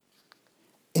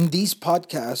In these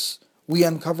podcasts, we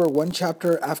uncover one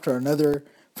chapter after another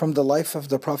from the life of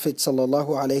the Prophet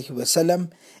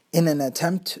ﷺ in an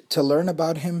attempt to learn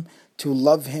about him, to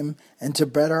love him, and to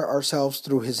better ourselves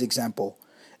through his example.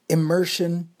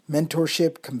 Immersion,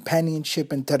 mentorship,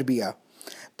 companionship, and tarbiyah.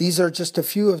 These are just a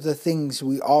few of the things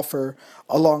we offer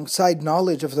alongside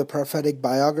knowledge of the prophetic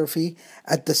biography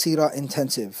at the Seerah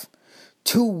Intensive.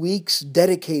 2 weeks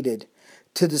dedicated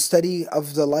to the study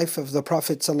of the life of the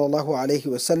Prophet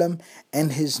ﷺ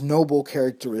and his noble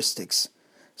characteristics.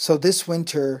 So this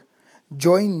winter,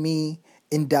 join me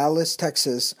in Dallas,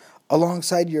 Texas,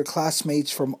 alongside your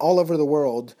classmates from all over the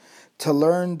world to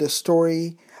learn the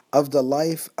story of the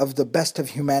life of the best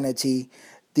of humanity,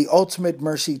 the ultimate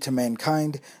mercy to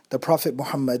mankind, the Prophet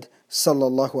Muhammad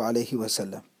sallallahu alaihi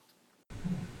wasallam.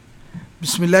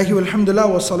 Bismillah walhamdulillah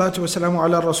wa salatu wa salamu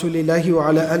ala rasulillahi wa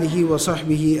ala alihi wa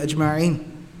sahbihi ajma'in.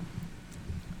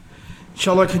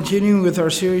 Inshallah, continuing with our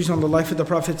series on the life of the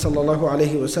Prophet sallallahu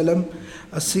alaihi wasallam,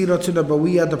 Seerah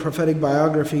Nabawiyyah, the prophetic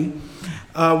biography.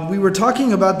 We were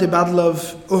talking about the Battle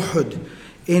of Uhud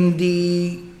in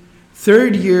the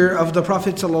 3rd year of the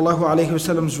Prophet sallallahu alaihi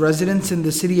wasallam's residence in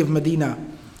the city of Medina.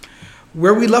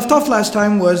 Where we left off last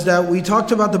time was that we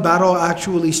talked about the battle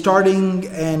actually starting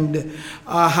and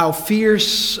how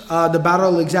fierce the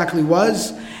battle exactly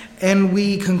was. And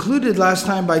we concluded last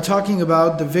time by talking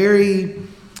about the very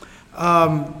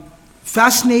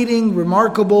fascinating,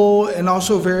 remarkable, and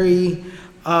also very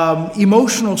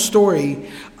emotional story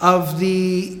of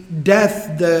the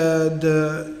death,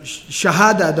 the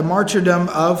shahada, the martyrdom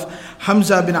of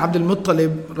Hamza bin Abdul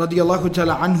Muttalib radiyallahu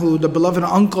ta'ala anhu, the beloved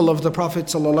uncle of the Prophet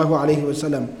sallallahu alaihi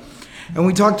wasallam. And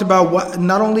we talked about what,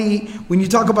 not only when you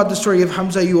talk about the story of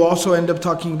Hamza, you also end up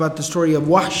talking about the story of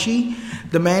Wahshi,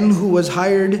 the man who was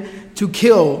hired to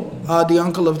kill the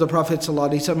uncle of the Prophet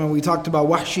ﷺ. And we talked about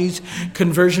Wahshi's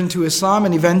conversion to Islam,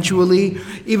 and eventually,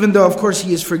 even though of course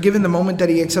he is forgiven the moment that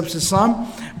he accepts Islam,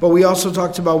 but we also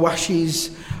talked about Wahshi's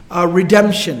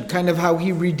redemption, kind of how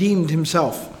he redeemed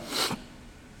himself.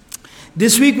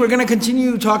 This week we're going to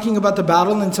continue talking about the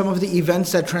battle and some of the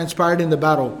events that transpired in the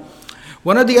battle.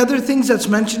 One of the other things that's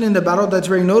mentioned in the battle that's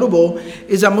very notable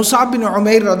is that Mus'ab bin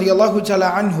Umair radiyallahu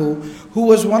ta'ala anhu, who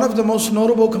was one of the most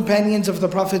notable companions of the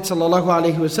Prophet sallallahu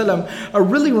alaihi wasallam, a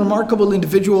really remarkable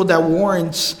individual that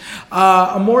warrants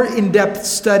a more in-depth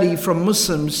study from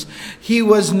Muslims. He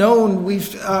was known,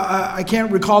 I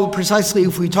can't recall precisely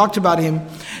if we talked about him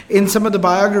in some of the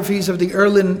biographies of the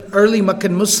early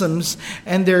Meccan Muslims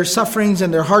and their sufferings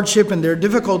and their hardship and their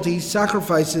difficulties,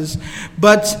 sacrifices.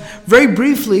 But very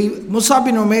briefly, Mus'ab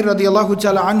bin Umair radiallahu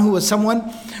ta'ala anhu was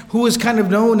someone who was kind of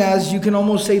known as, you can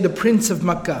almost say, the Prince of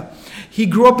Mecca. He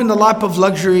grew up in the lap of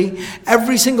luxury.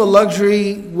 Every single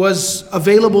luxury was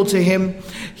available to him.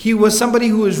 He was somebody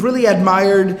who was really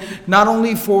admired, not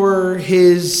only for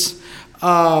his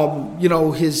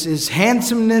his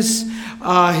handsomeness,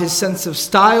 his sense of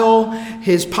style,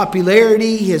 his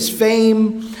popularity, his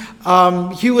fame.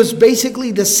 He was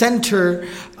basically the center.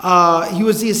 He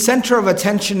was the center of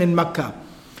attention in Mecca.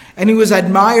 And he was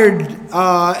admired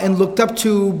and looked up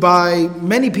to by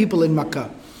many people in Mecca.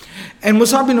 And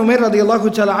Mus'ab bin Umair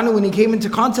radiallahu ta'ala anhu, when he came into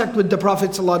contact with the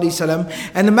Prophet sallallahu alaihi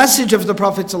wasallam and the message of the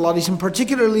Prophet sallallahu alaihi wasallam,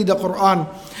 particularly the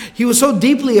Quran, he was so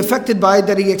deeply affected by it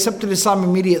that he accepted Islam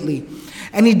immediately.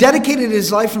 And he dedicated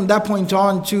his life from that point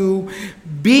on to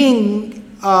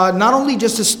being not only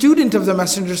just a student of the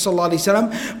Messenger sallallahu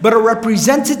alaihi wasallam, but a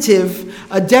representative,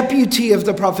 a deputy of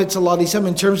the Prophet sallallahu alaihi wasallam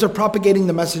in terms of propagating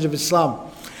the message of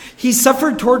Islam. He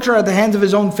suffered torture at the hands of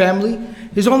his own family.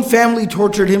 His own family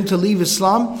tortured him to leave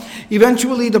Islam.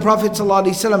 Eventually, the Prophet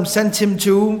ﷺ sent him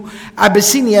to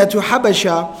Abyssinia, to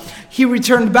Habasha. He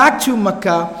returned back to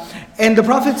Mecca. And the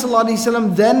Prophet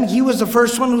ﷺ, then he was the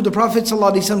first one who the Prophet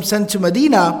ﷺ sent to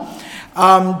Medina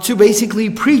to basically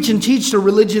preach and teach the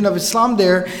religion of Islam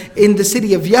there in the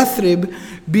city of Yathrib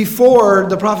before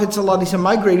the Prophet ﷺ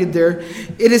migrated there.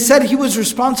 It is said he was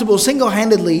responsible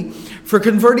single-handedly for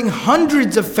converting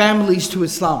hundreds of families to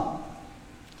Islam,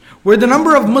 where the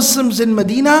number of Muslims in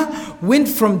Medina went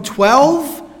from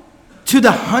 12 to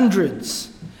the hundreds.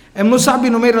 And Mus'ab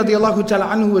bin Umair radiallahu ta'ala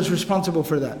anhu was responsible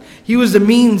for that. He was the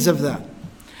means of that.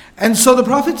 And so the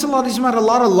Prophet ﷺ had a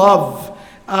lot of love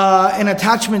and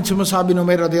attachment to Mus'ab bin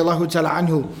Umair radiallahu ta'ala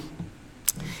anhu.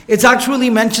 It's actually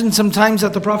mentioned sometimes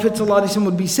that the Prophet ﷺ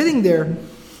would be sitting there,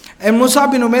 and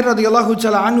Mus'ab bin Umair radiallahu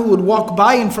ta'ala anhu would walk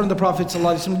by in front of the Prophet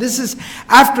ﷺ. This is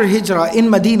after Hijrah in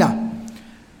Medina.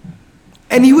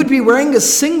 And he would be wearing a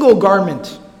single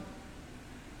garment.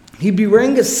 He'd be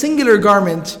wearing a singular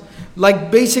garment,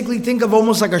 like basically think of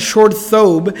almost like a short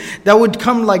thobe that would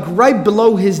come like right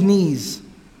below his knees.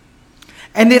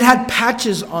 And it had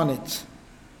patches on it.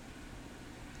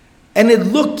 And it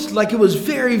looked like it was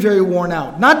very, very worn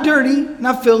out. Not dirty,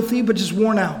 not filthy, but just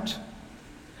worn out.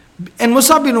 And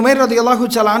Mus'ab bin Umair radiallahu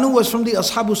ta'ala anhu was from the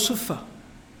Ashabu Suffah.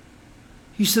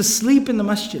 He used to sleep in the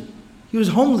masjid. He was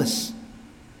homeless.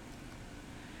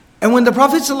 And when the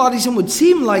Prophet ﷺ would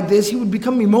see him like this, he would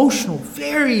become emotional,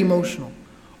 very emotional,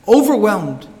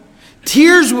 overwhelmed.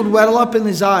 Tears would well up in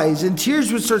his eyes, and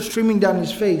tears would start streaming down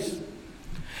his face.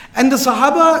 And the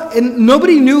Sahaba, and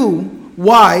nobody knew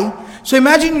why. So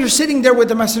imagine you're sitting there with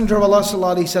the Messenger of Allah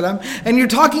ﷺ, and you're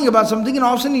talking about something, and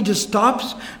all of a sudden he just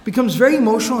stops, becomes very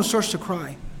emotional, and starts to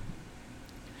cry.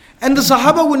 And the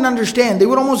Sahaba wouldn't understand. They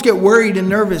would almost get worried and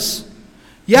nervous.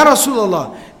 Ya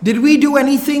Rasulullah, did we do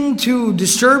anything to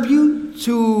disturb you,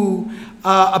 to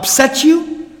upset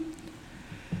you?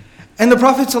 And the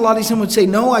Prophet ﷺ would say,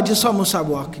 no, I just saw Mus'ab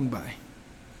walking by.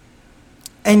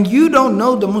 And you don't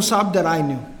know the Mus'ab that I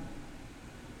knew.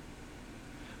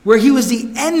 Where he was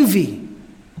the envy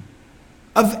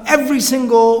of every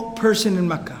single person in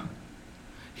Mecca.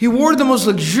 He wore the most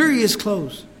luxurious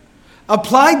clothes,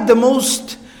 applied the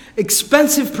most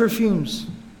expensive perfumes,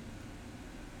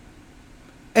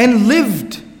 and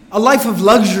lived a life of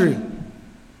luxury.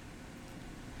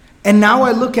 And now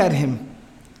I look at him,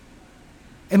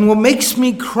 and what makes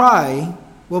me cry,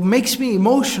 what makes me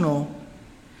emotional,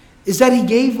 is that he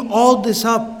gave all this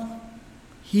up.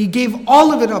 He gave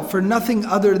all of it up for nothing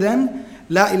other than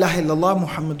La ilaha illallah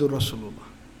Muhammadur Rasulullah.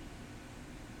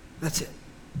 That's it.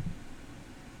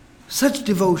 Such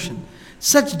devotion,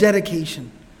 such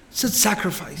dedication, such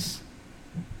sacrifice.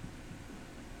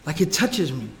 Like it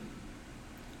touches me.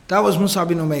 That was Mus'ab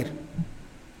bin Umair.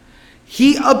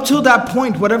 He, up till that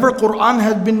point, whatever Quran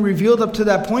had been revealed up to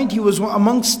that point, he was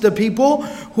amongst the people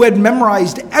who had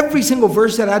memorized every single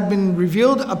verse that had been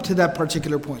revealed up to that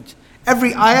particular point.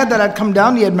 Every ayah that had come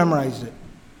down, he had memorized it.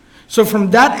 So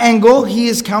from that angle, he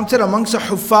is counted amongst the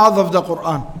huffaz of the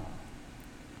Quran.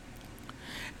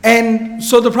 And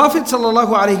so the Prophet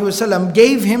ﷺ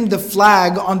gave him the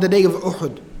flag on the day of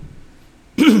Uhud.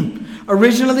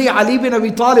 Originally, Ali bin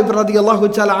Abi Talib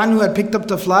radiallahu ta'ala anhu had picked up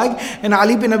the flag, and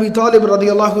Ali bin Abi Talib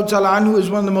radiallahu ta'ala anhu is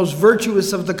one of the most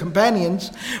virtuous of the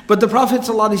companions. But the Prophet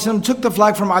ﷺ took the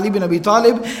flag from Ali bin Abi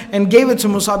Talib and gave it to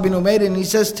Mus'ab bin Umair, and he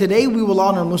says, today we will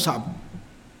honor Mus'ab.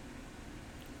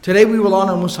 Today we will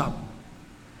honor Mus'ab.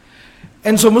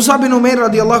 And so Mus'ab bin Umair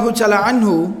radiallahu ta'ala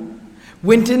anhu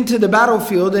went into the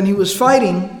battlefield and he was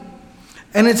fighting.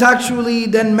 And it's actually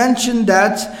then mentioned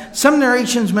that, some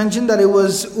narrations mention that it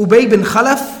was Ubay bin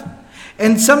Khalaf,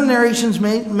 and some narrations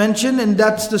mention, and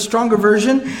that's the stronger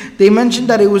version, they mentioned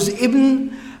that it was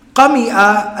Ibn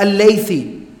Qami'a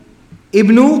al-Laythi.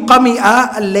 Ibn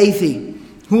Qami'a al-Laythi,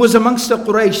 who was amongst the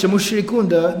Quraysh, the Mushrikun,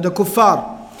 the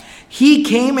Kuffar. He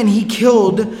came and he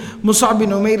killed Mus'ab bin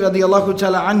Umair radiallahu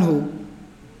ta'ala anhu.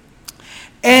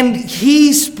 And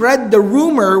he spread the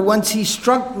rumor once he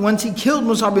killed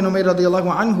Mus'ab bin Umair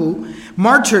radiallahu anhu,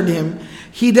 martyred him.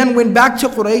 He then went back to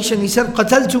Quraysh and he said,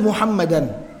 "Qataltu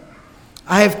Muhammadan."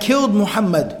 I have killed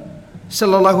Muhammad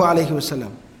sallallahu alaihi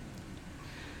wasallam.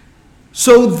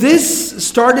 So this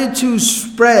started to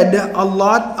spread a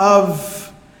lot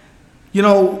of,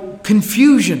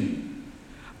 confusion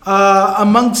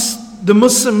amongst the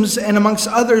Muslims and amongst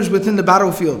others within the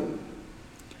battlefield.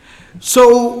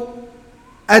 So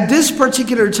at this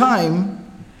particular time,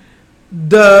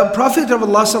 the Prophet of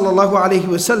Allah sallallahu alaihi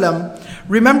wasallam,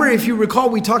 remember, if you recall,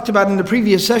 we talked about in the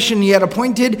previous session, he had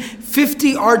appointed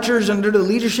 50 archers under the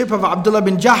leadership of Abdullah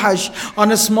bin Jahash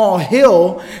on a small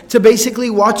hill to basically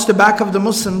watch the back of the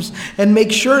Muslims and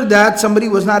make sure that somebody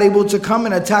was not able to come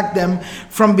and attack them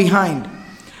from behind.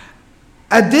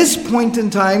 At this point in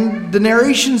time, the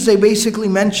narrations, they basically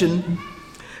mention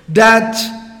that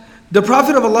the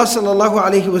Prophet of Allah sallallahu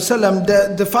alaihi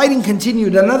wasallam, the fighting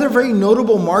continued. Another very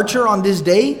notable martyr on this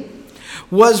day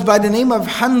was by the name of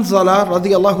Hanzala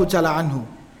radiallahu ta'ala anhu.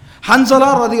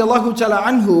 Hanzala radiallahu ta'ala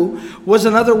anhu was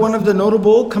another one of the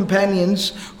notable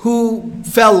companions who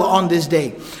fell on this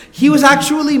day. He was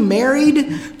actually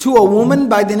married to a woman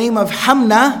by the name of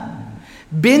Hamna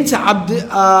bint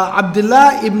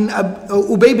Abdullah ibn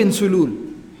Ubay bin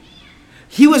Sulul.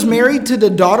 He was married to the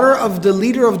daughter of the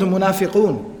leader of the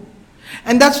Munafiqun.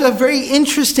 And that's a very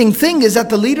interesting thing, is that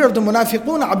the leader of the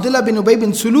Munafiqun, Abdullah bin Ubay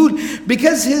bin Sulul,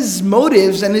 because his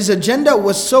motives and his agenda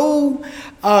was so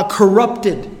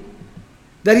corrupted,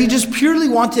 that he just purely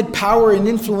wanted power and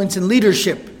influence and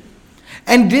leadership,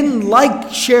 and didn't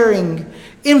like sharing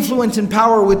influence and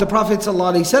power with the Prophet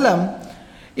ﷺ,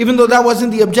 even though that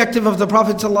wasn't the objective of the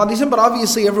Prophet ﷺ, but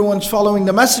obviously everyone's following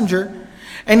the messenger,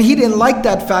 and he didn't like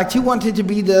that fact. He wanted to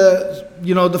be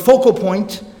the focal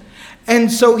point.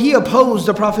 And so he opposed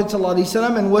the Prophet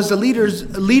ﷺ and was the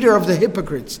leader of the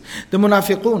hypocrites, the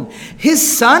munafiqun. His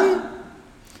son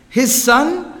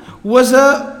was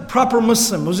a proper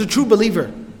Muslim, was a true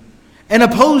believer, and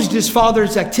opposed his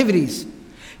father's activities.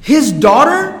 His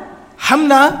daughter,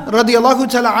 Hamna radiallahu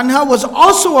ta'ala anha, was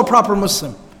also a proper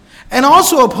Muslim and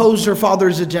also opposed her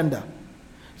father's agenda.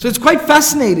 So it's quite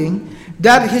fascinating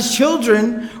that his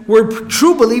children were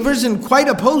true believers and quite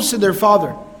opposed to their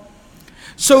father.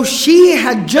 So she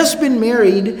had just been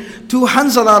married to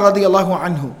Hanzala radiallahu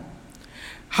anhu.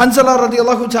 Hanzala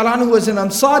radiallahu ta'ala anhu was an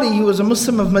Ansari, he was a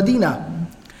Muslim of Medina.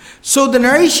 So the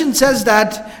narration says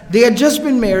that they had just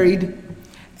been married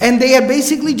and they had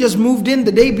basically just moved in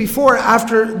the day before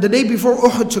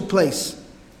Uhud took place.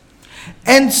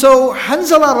 And so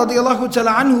Hanzala radiallahu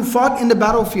ta'ala anhu fought in the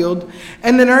battlefield,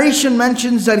 and the narration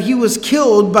mentions that he was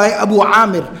killed by Abu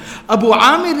Amir. Abu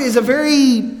Amir is a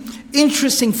very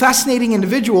interesting, fascinating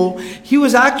individual. He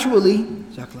was actually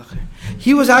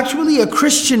a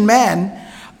Christian man,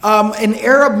 an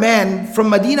Arab man from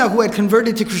Medina who had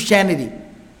converted to Christianity.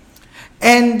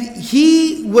 And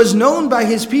he was known by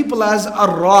his people as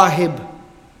Ar-Rahib.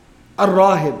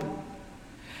 Ar-Rahib.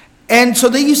 And so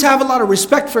they used to have a lot of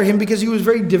respect for him because he was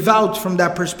very devout from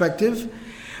that perspective.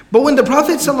 But when the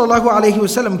Prophet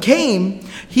ﷺ came,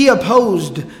 he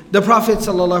opposed the Prophet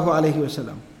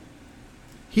ﷺ.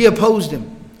 He opposed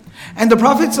him. And the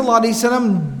Prophet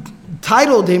ﷺ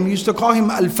titled him, used to call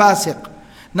him Al-Fasiq.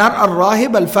 Not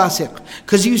Ar-Rahib, Al-Fasiq.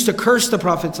 Because he used to curse the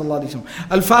Prophet ﷺ.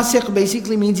 Al-Fasiq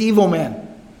basically means evil man.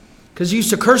 Because he used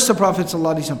to curse the Prophet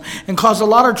ﷺ and cause a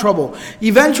lot of trouble.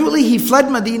 Eventually he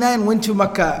fled Medina and went to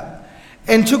Mecca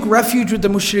and took refuge with the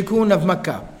mushrikun of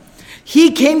Mecca.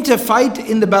 He came to fight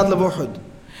in the Battle of Uhud.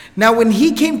 Now when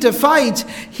he came to fight,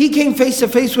 he came face to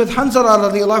face with Hanzala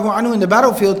radiallahu anhu in the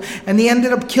battlefield, and he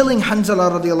ended up killing Hanzala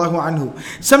radiallahu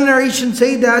anhu. Some narrations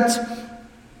say that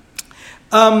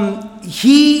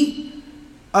he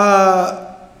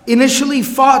initially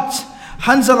fought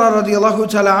Hanzala radiallahu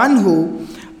ta'ala anhu,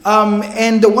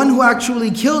 and the one who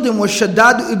actually killed him was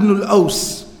Shaddad ibn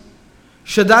al-Aws.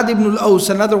 Shaddad ibn al-Aws,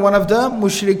 another one of the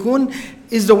mushrikun,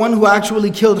 is the one who actually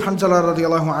killed Hanzala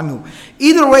radiallahu anhu.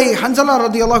 Either way, Hanzala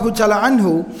radiallahu ta'ala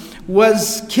anhu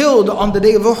was killed on the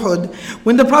day of Uhud.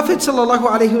 When the Prophet sallallahu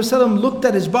alaihi wasallam looked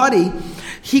at his body,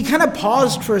 he kind of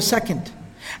paused for a second.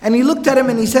 And he looked at him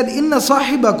and he said, "Inna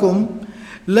sahibakum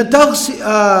لتغسله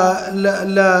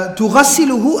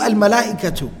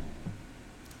الملائكة.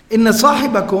 Inna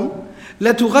sahibakum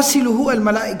لتغسله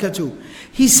الملائكة."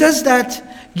 He says that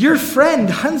your friend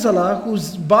Hanzala,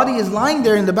 whose body is lying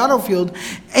there in the battlefield,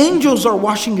 angels are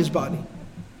washing his body.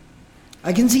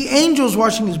 I can see angels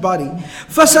washing his body.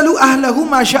 فَسَلُوا أَهْلَهُ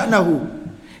مَا شَأْنَهُ.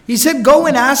 He said, go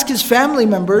and ask his family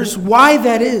members why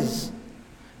that is.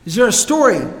 Is there a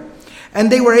story?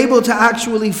 And they were able to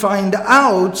actually find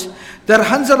out that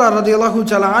Hanzala radiallahu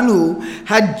ta'ala anhu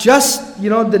had just,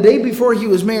 the day before he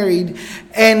was married,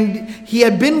 and he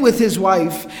had been with his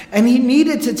wife, and he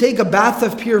needed to take a bath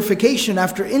of purification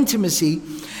after intimacy,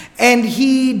 and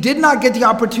he did not get the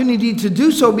opportunity to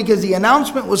do so because the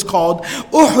announcement was called,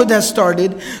 Uhud has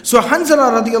started. So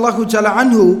Hanzala radiallahu ta'ala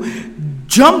anhu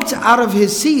jumped out of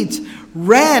his seat,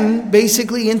 ran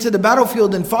basically into the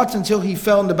battlefield and fought until he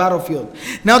fell in the battlefield.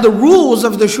 Now the rules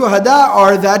of the shuhada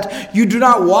are that you do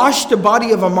not wash the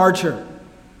body of a martyr.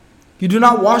 You do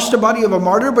not wash the body of a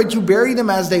martyr, but you bury them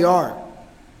as they are.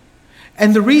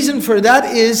 And the reason for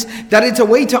that is that it's a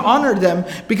way to honor them,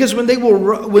 because when they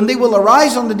will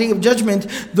arise on the day of judgment,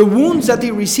 the wounds that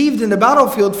they received in the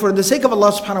battlefield for the sake of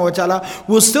Allah subhanahu wa ta'ala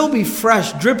will still be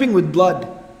fresh, dripping with blood.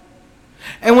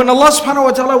 And when Allah subhanahu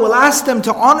wa ta'ala will ask them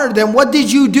to honor them, what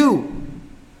did you do?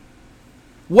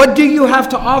 What do you have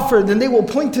to offer? Then they will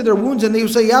point to their wounds and they will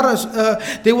say, Ya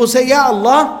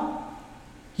Allah,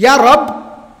 Ya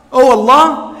Rabb, oh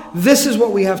Allah, this is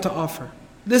what we have to offer.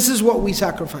 This is what we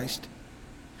sacrificed.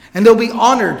 And they'll be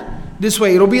honored this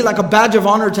way. It'll be like a badge of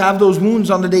honor to have those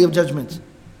wounds on the day of judgment.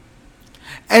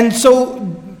 And so,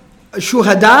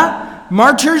 shuhada,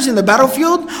 martyrs in the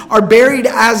battlefield, are buried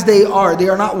as they are. They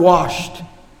are not washed.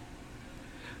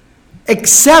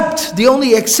 Except, the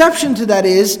only exception to that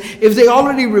is, if they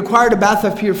already required a bath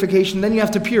of purification, then you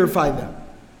have to purify them.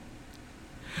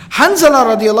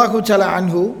 Hanzala radiallahu ta'ala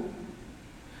anhu,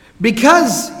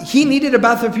 because he needed a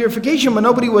bath of purification, but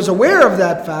nobody was aware of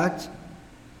that fact,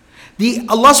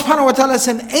 Allah subhanahu wa ta'ala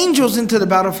sent angels into the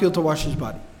battlefield to wash his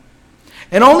body.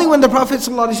 And only when the Prophet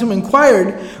ﷺ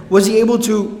inquired was he able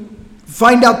to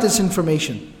find out this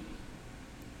information.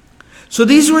 So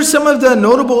these were some of the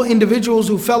notable individuals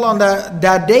who fell on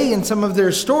that day in some of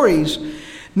their stories.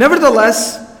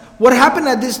 Nevertheless, what happened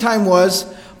at this time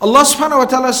was Allah subhanahu wa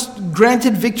ta'ala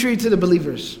granted victory to the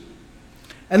believers.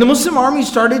 And the Muslim army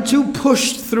started to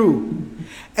push through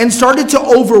and started to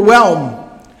overwhelm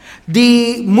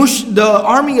the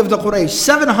army of the Quraysh.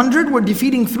 700 were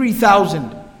defeating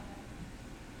 3,000.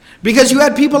 Because you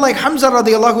had people like Hamza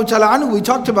radiallahu ta'ala anhu, we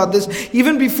talked about this,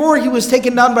 even before he was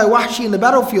taken down by Wahshi in the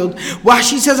battlefield.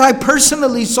 Wahshi says, I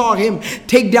personally saw him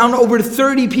take down over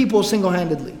 30 people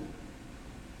single-handedly.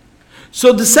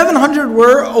 So the 700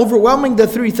 were overwhelming the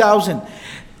 3,000.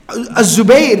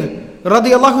 Az-Zubayr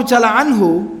radiallahu ta'ala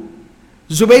anhu,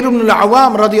 Zubayr ibn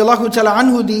al-Awwam radiallahu ta'ala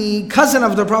anhu, the cousin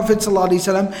of the Prophet sallallahu alaihi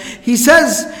wasallam, he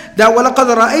says that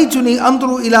وَلَقَدْ رَأَيْتُنِي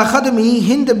أَنْظُرُ إِلَى خَدْمِهِ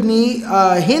هِنْد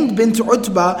بنت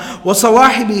عُتْبَةَ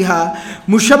وَصَوَاحِبِهَا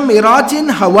مُشَمِّرَاتٍ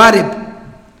هَوَارِبٍ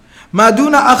مَا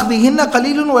دُونَ أَخْذِهِنَّ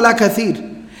قَلِيلٌ وَلَا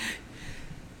كَثِيرٌ.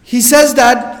 He says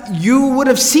that you would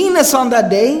have seen us on that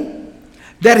day,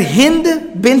 that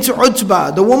Hind bint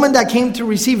Utbah, the woman that came to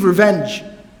receive revenge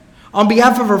on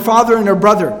behalf of her father and her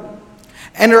brother,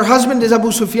 and her husband is Abu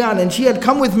Sufyan, and she had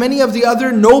come with many of the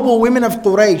other noble women of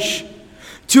Quraysh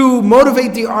to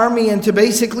motivate the army and to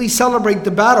basically celebrate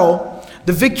the battle,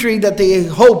 the victory that they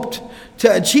hoped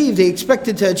to achieve, they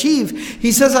expected to achieve.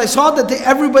 He says, I saw that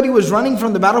everybody was running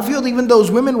from the battlefield, even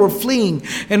those women were fleeing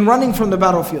and running from the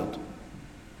battlefield.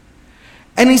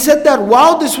 And he said that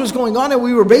while this was going on, and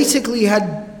we were basically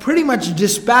had pretty much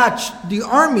dispatched the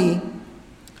army,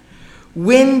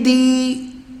 when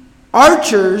the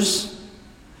archers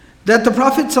that the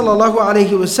Prophet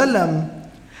ﷺ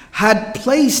had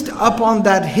placed up on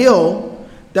that hill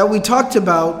that we talked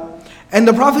about, and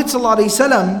the Prophet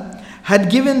ﷺ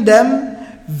had given them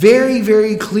very,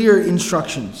 very clear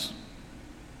instructions.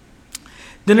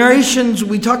 The narrations,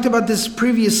 we talked about this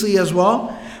previously as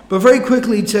well, but very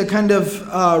quickly to kind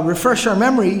of refresh our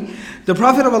memory, the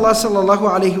Prophet of Allah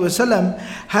ﷺ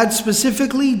had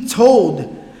specifically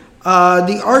told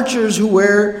the archers who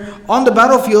were on the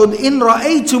battlefield, إِن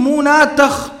رَأَيْتُمُونَا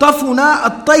تَخْطَفُنَا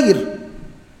الطَّيْرِ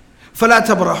فَلَا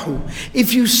تَبْرَحُوا.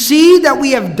 If you see that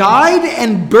we have died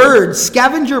and birds,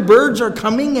 scavenger birds are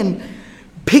coming and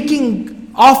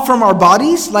picking off from our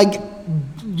bodies, like,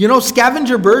 you know,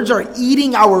 scavenger birds are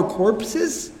eating our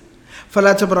corpses,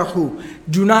 فَلَا تَبْرَحُوا.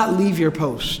 Do not leave your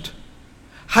post.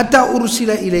 حَتَّى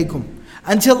أُرْسِلَ إِلَيْكُمْ.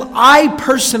 Until I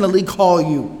personally call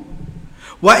you.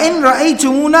 وَإِن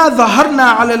رَأَيْتُمُونَا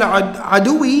ظَهَرْنَا عَلَى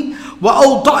الْعَدُوِّ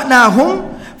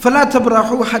وَأَوْطَأْنَاهُمْ فَلَا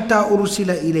تَبْرَحُوا حَتَّى أُرْسِلَ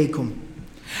إِلَيْكُمْ.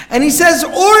 And he says,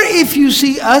 or if you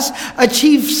see us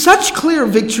achieve such clear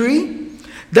victory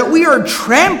that we are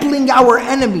trampling our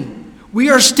enemy,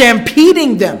 we are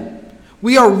stampeding them,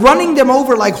 we are running them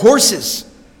over like horses,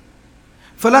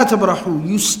 فَلَا تَبْرَحُوا.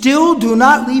 You still do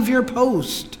not leave your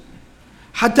post.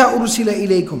 حَتَّى أُرْسِلَ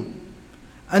إِلَيْكُمْ.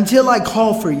 Until I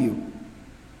call for you.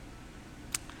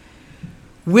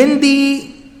 When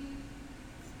the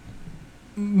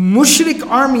Mushrik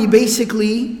army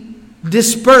basically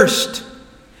dispersed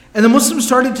and the Muslims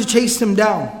started to chase them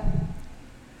down,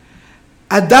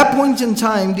 at that point in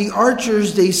time, the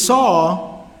archers, they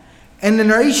saw, and the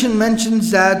narration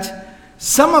mentions that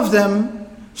some of them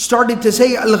started to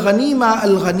say, Al-Ghanima,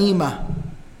 Al-Ghanima,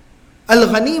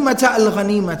 Al-Ghanimata,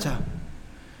 Al-Ghanimata.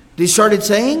 They started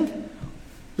saying,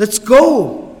 let's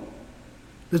go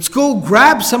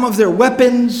grab some of their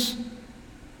weapons,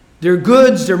 their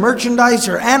goods, their merchandise,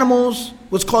 their animals,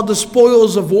 what's called the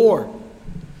spoils of war.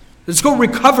 Let's go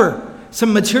recover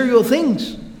some material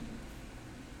things.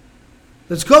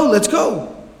 Let's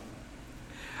go.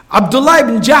 Abdullah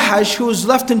ibn Jahash, who was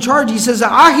left in charge, he says,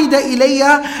 Ahida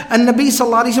ilayya an-Nabi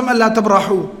sallallahu alayhi wa sallam alla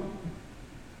tabrahu.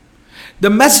 The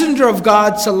Messenger of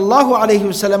God sallallahu alayhi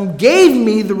wasallam gave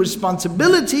me the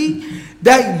responsibility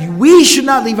that we should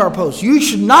not leave our post. You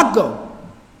should not go.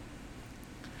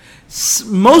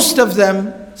 Most of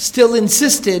them still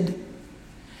insisted,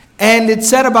 and it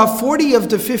said about 40 of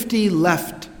the 50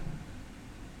 left.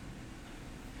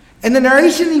 And the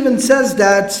narration even says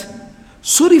that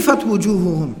surifat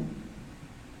wujuhuhum.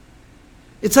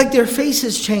 It's like their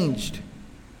faces changed.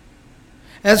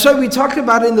 And that's why we talked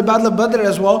about it in the Battle of Badr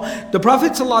as well. The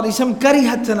Prophet ﷺ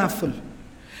karihat tanafful.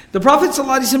 The Prophet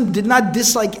ﷺ did not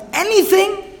dislike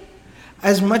anything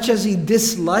as much as he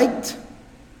disliked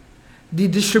the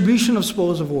distribution of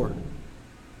spoils of war.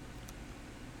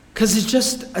 Because it's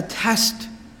just a test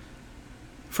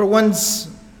for one's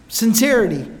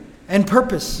sincerity and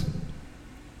purpose.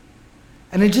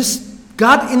 And it just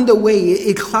got in the way.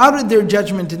 It clouded their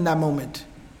judgment in that moment.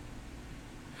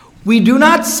 We do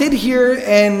not sit here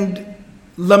and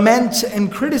lament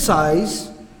and criticize,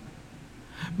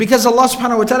 because Allah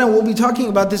subhanahu wa ta'ala, we'll be talking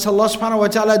about this, Allah subhanahu wa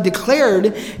ta'ala declared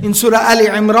in Surah Ali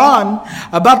Imran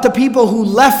about the people who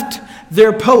left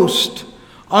their post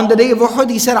on the day of Uhud,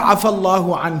 he said,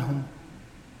 Afallahu anhum.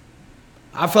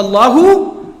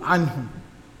 Afallahu anhum.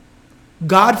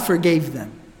 God forgave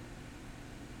them.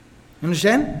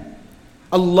 Understand?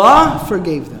 Allah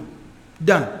forgave them.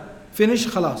 Done. Finish,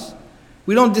 khalas.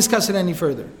 We don't discuss it any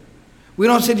further. We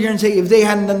don't sit here and say, if they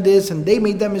hadn't done this and they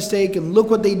made that mistake and look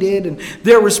what they did and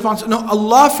their response. No,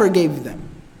 Allah forgave them.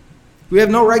 We have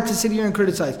no right to sit here and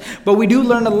criticize. But we do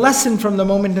learn a lesson from the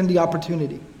moment and the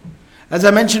opportunity. As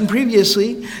I mentioned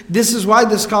previously, this is why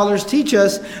the scholars teach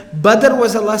us, Badr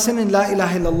was a lesson in La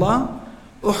ilaha illallah,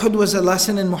 Uhud was a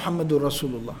lesson in Muhammadur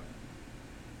Rasulullah.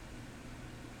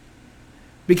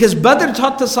 Because Badr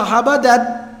taught the Sahaba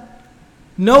that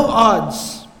no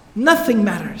odds, nothing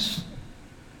matters.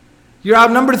 You're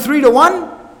outnumbered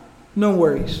 3-1, no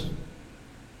worries.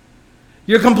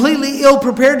 You're completely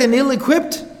ill-prepared and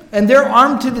ill-equipped, and they're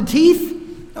armed to the teeth,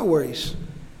 no worries.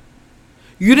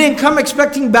 You didn't come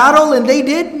expecting battle and they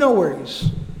did, no worries.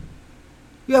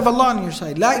 You have Allah on your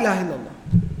side. La ilaha illallah.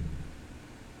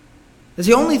 That's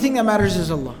the only thing that matters is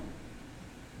Allah.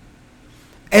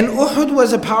 And Uhud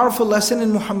was a powerful lesson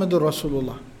in Muhammadur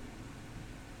Rasulullah.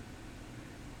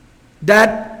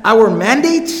 That our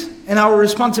mandate and our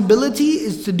responsibility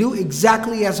is to do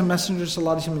exactly as the Messenger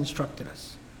ﷺ instructed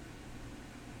us.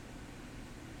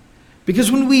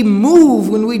 Because when we move,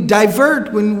 when we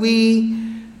divert, when we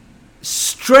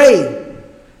stray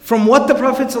from what the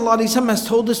Prophet ﷺ has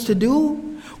told us to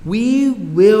do, we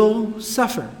will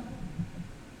suffer.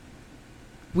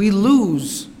 We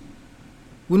lose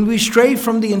when we stray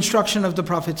from the instruction of the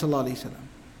Prophet ﷺ.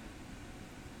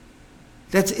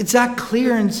 It's that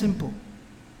clear and simple.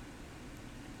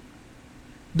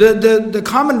 The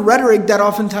common rhetoric that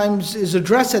oftentimes is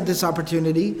addressed at this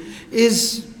opportunity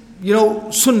is,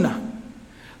 sunnah.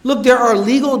 Look, there are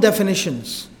legal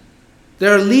definitions.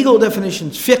 There are legal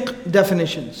definitions, fiqh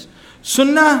definitions.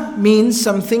 Sunnah means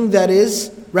something that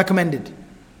is recommended.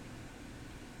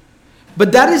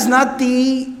 But that is not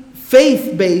the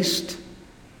faith-based,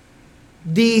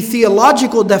 the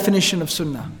theological definition of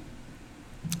sunnah.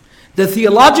 The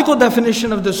theological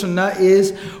definition of the sunnah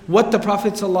is what the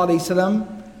Prophet ﷺ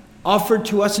offered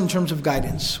to us in terms of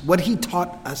guidance. What he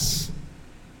taught us.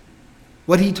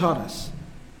 What he taught us.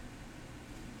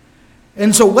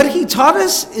 And so what he taught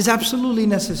us is absolutely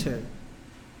necessary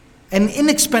and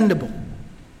inexpendable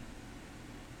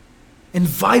and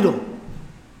vital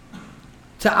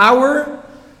to our,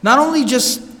 not only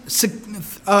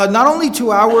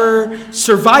to our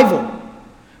survival,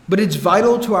 but it's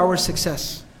vital to our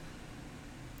success.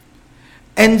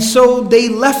 And so they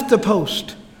left the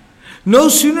post. No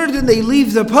sooner did they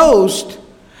leave the post,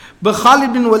 but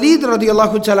Khalid bin Walid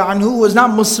radiallahu ta'ala anhu was not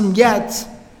Muslim yet.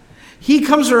 He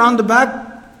comes around the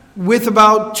back with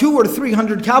about 200 or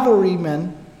 300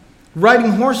 cavalrymen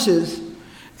riding horses,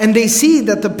 and they see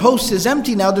that the post is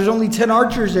empty now. There's only 10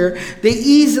 archers there. They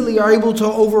easily are able to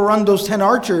overrun those 10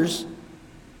 archers.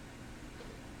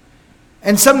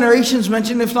 And some narrations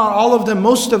mention, if not all of them,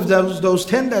 most of those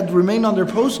 10 that remained on their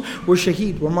post were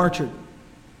shaheed, were martyred.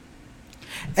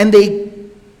 And they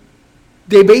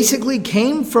basically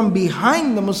came from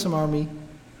behind the Muslim army,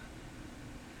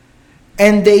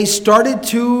 and they started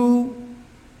to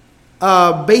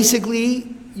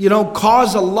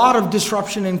cause a lot of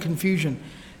disruption and confusion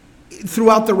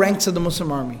throughout the ranks of the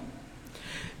Muslim army.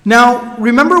 Now,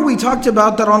 remember we talked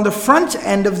about that on the front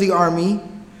end of the army,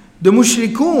 the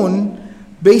mushrikun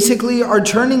basically are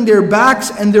turning their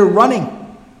backs and they're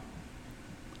running.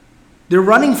 They're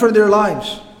running for their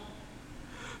lives.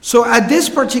 So at this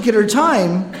particular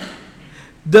time,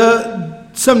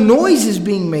 some noise is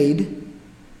being made,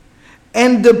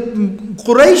 and the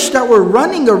Quraysh that were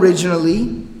running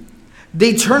originally,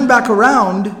 they turn back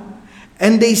around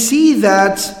and they see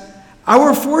that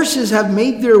our forces have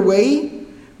made their way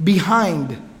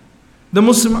behind the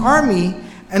Muslim army,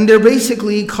 and they're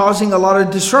basically causing a lot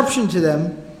of disruption to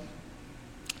them.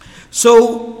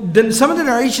 So some of the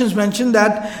narrations mention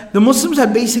that the Muslims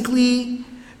had basically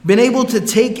been able to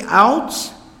take out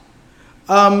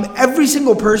every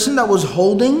single person that was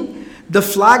holding the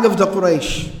flag of the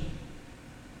Quraysh.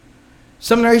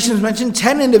 Some narrations mention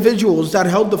 10 individuals that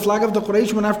held the flag of the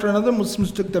Quraysh. One after another,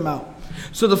 Muslims took them out.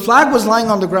 So the flag was lying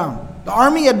on the ground. The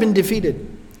army had been defeated.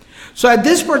 So at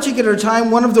this particular time,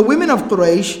 one of the women of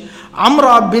Quraysh,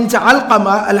 Amra bint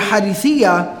Alqama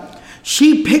al-Harithiyah,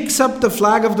 she picks up the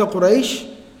flag of the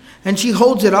Quraysh and she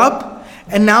holds it up.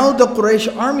 And now the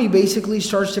Quraysh army basically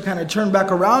starts to kind of turn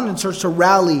back around and starts to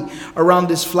rally around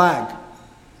this flag.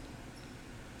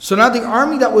 So now the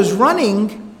army that was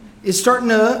running is starting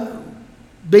to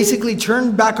basically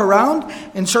turn back around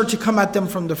and start to come at them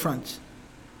from the front.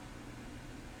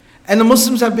 And the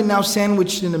Muslims have been now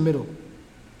sandwiched in the middle.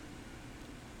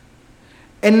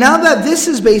 And now that this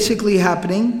is basically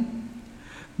happening,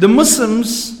 the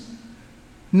Muslims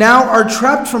now are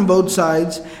trapped from both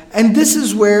sides. And this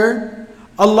is where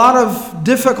a lot of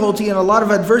difficulty and a lot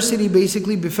of adversity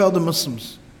basically befell the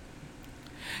Muslims.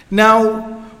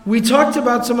 Now, we talked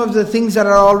about some of the things that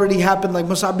had already happened, like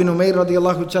Mus'ab bin Umayr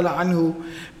radiallahu ta'ala anhu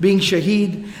being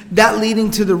shaheed, that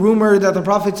leading to the rumor that the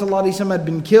Prophet ﷺ had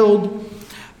been killed.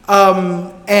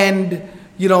 And,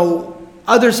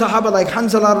 other Sahaba like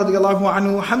Hanzala radiallahu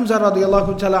anhu, Hamza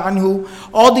radiallahu ta'ala anhu,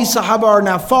 all these Sahaba are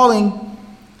now falling.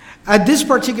 At this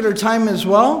particular time as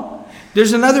well,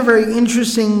 there's another very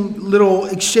interesting little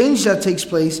exchange that takes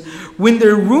place when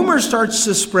the rumor starts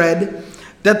to spread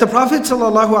that the Prophet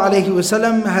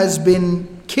ﷺ has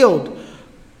been killed.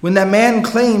 When that man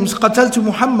claims, قَتَلْتُ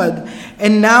Muhammad,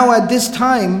 and now at this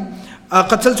time,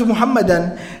 قَتَلْتُ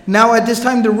Muhammadan, now at this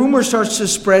time the rumor starts to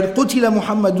spread, قُتِلَ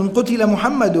Muhammadun, قُتِلَ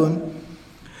Muhammadun.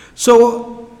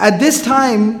 So at this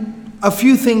time, a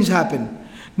few things happen.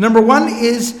 Number one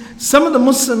is, some of the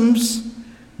Muslims,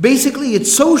 basically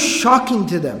it's so shocking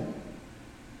to them.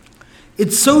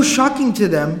 It's so shocking to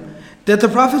them that the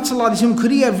Prophet ﷺ,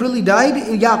 could he have really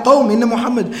died? Ya qawm, inna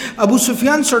Muhammad. Abu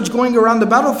Sufyan starts going around the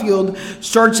battlefield,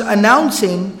 starts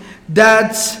announcing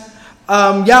that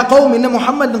Ya qawm, inna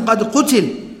Muhammadan qad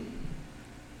qutil.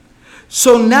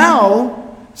 So now,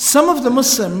 some of the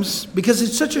Muslims, because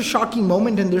it's such a shocking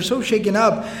moment and they're so shaken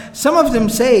up, some of them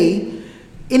say,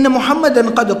 Inna Muhammadan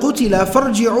qad qutila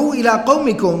farji'u ila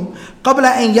qawmikum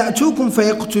qabla an ya'tukum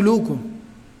fayaqtulukum.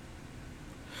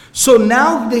 So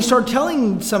now they start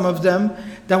telling some of them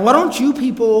that why don't you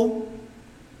people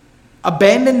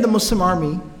abandon the Muslim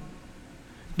army?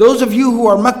 Those of you who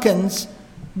are Meccans,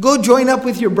 go join up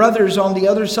with your brothers on the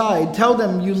other side. Tell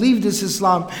them you leave this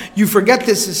Islam, you forget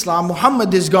this Islam,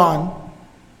 Muhammad is gone.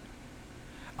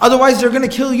 Otherwise they're going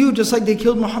to kill you just like they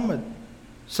killed Muhammad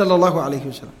sallallahu alaihi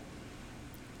wasallam.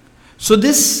 So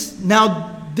this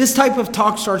type of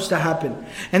talk starts to happen.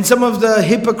 And some of the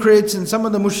hypocrites and some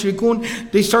of the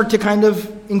mushrikun, they start to kind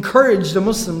of encourage the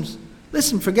Muslims.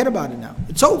 Listen, forget about it now.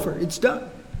 It's over. It's done.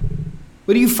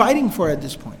 What are you fighting for at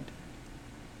this point?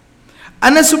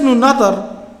 Anas ibn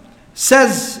Nadr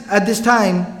says at this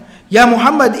time, Ya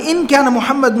Muhammad, in kana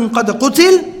Muhammadun qad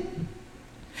qutil.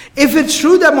 If it's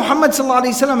true that Muhammad sallallahu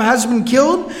alaihi wasallam has been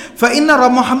killed, فَإِنَّ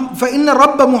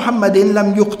رَبَّ مُحَمَّدٍ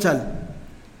لَمْ يُقْتَلْ.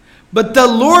 But the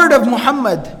Lord of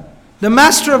Muhammad, the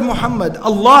Master of Muhammad,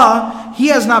 Allah, He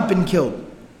has not been killed.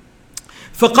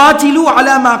 فَقَاتِلُوا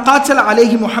عَلَى مَا قَاتَلَ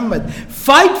عَلَيْهِ مُحَمَّد.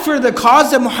 Fight for the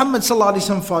cause that Muhammad sallallahu alaihi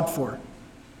wasallam fought for.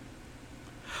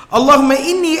 اللهم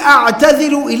إني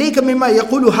أعتذر إليك مما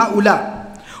يقول هؤلاء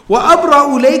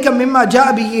وأبرأ إليك مما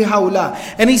جاء به هؤلاء.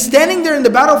 And he's standing there in the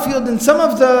battlefield, and some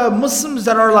of the Muslims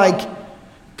that are like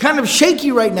kind of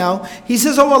shaky right now, he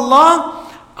says, Oh Allah,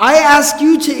 I ask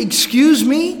you to excuse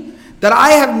me that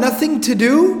I have nothing to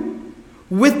do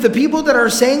with the people that are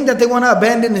saying that they want to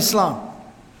abandon Islam.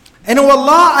 And oh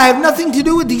Allah, I have nothing to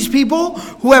do with these people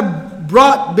who have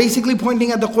brought, basically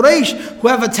pointing at the Quraysh, who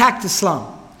have attacked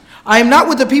Islam. I am not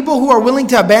with the people who are willing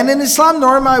to abandon Islam,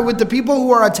 nor am I with the people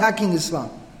who are attacking Islam.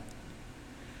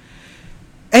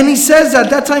 And he says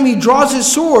at that time he draws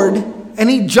his sword and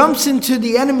he jumps into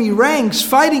the enemy ranks,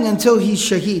 fighting until he's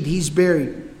shaheed, he's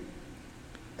buried.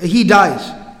 He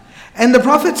dies. And the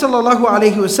Prophet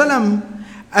ﷺ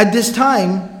at this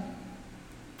time,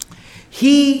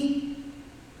 he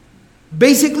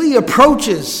basically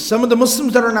approaches some of the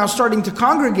Muslims that are now starting to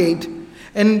congregate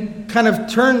and kind of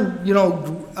turn,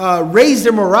 raise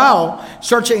their morale,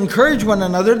 start to encourage one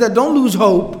another that don't lose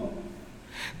hope.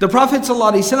 The Prophet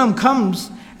ﷺ comes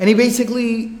and he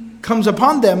basically comes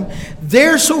upon them.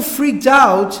 They're so freaked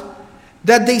out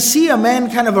that they see a man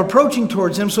kind of approaching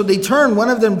towards him, so they turn, one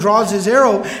of them draws his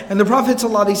arrow, and the Prophet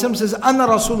ﷺ says, Anna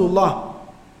Rasulullah,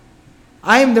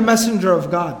 I am the messenger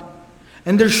of God.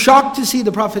 And they're shocked to see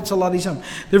the Prophet ﷺ.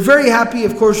 They're very happy,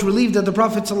 of course, relieved that the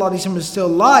Prophet ﷺ is still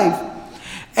alive.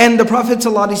 And the Prophet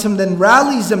ﷺ then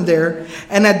rallies them there.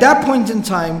 And at that point in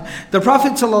time, the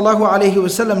Prophet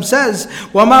ﷺ says,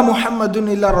 وَمَا مُحَمَّدٌ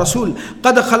إِلَّا رَسُولٌ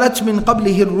قَدْ خَلَتْ مِنْ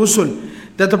قَبْلِهِ الرُّسُلُ.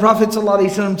 That the Prophet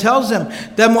ﷺ tells them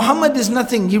that Muhammad is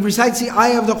nothing. He recites the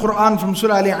ayah of the Quran from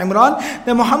Surah Al-Imran,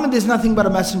 that Muhammad is nothing but a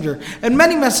messenger. And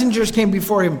many messengers came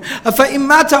before him. أَفَإِن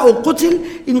مَاتَ أَوْ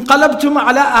قُتِلْ إِن قَلَبْتُمْ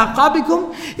عَلَىٰ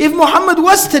أَعْقَابِكُمْ. If Muhammad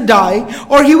was to die,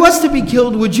 or he was to be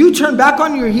killed, would you turn back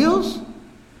on your heels?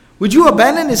 Would you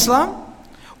abandon Islam?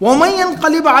 وَمَن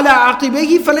يَنْقَلِبْ عَلَىٰ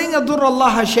عَقِبَيْهِ فَلَنْ يَضُرَّ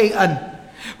اللَّهَ شَيْئًا.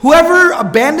 Whoever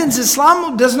abandons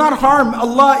Islam does not harm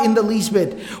Allah in the least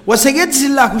bit. وَسَيَجْزِ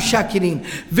اللَّهُ الشَّاكِرِينَ.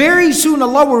 Very soon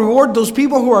Allah will reward those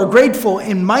people who are grateful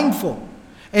and mindful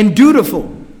and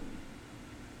dutiful.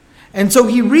 And so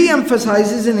he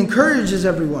re-emphasizes and encourages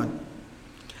everyone.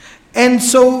 And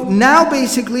so now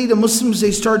basically the Muslims,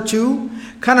 they start to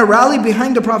kind of rally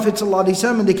behind the Prophet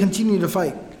ﷺ and they continue to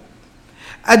fight.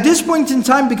 At this point in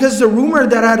time, because the rumor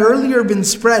that had earlier been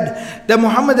spread that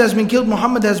Muhammad has been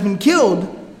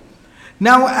killed,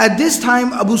 now at this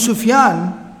time Abu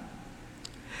Sufyan,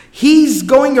 he's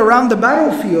going around the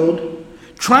battlefield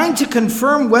trying to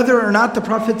confirm whether or not the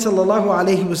Prophet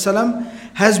ﷺ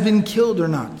has been killed or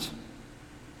not.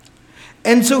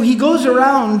 And so he goes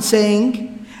around saying,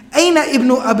 Aina ibn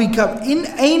Abi Kabsha.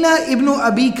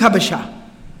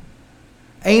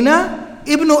 Aina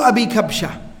ibn Abi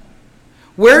Kabsha.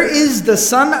 Where is the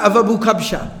son of Abu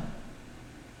Kabsha?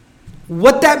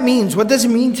 What that means, what does it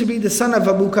mean to be the son of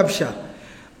Abu Kabsha?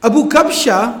 Abu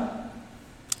Kabsha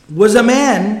was a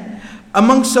man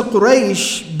amongst the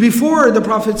Quraysh before the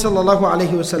Prophet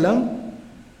ﷺ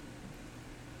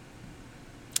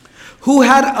who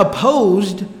had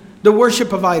opposed the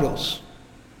worship of idols.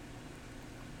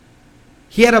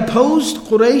 He had opposed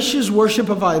Quraysh's worship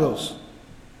of idols.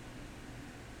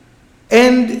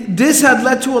 And this had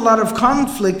led to a lot of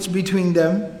conflicts between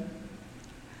them.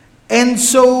 And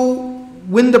so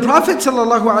when the Prophet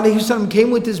ﷺ came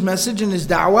with his message and his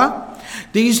da'wah,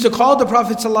 they used to call the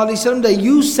Prophet ﷺ that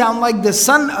you sound like the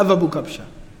son of Abu Kabsha.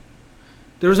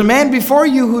 There was a man before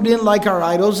you who didn't like our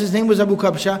idols. His name was Abu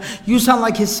Kabsha. You sound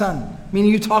like his son, meaning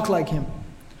you talk like him.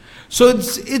 So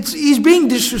he's being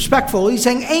disrespectful. He's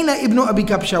saying, Aina ibn Abi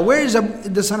Kabsha. Where is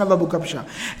the son of Abu Kabsha?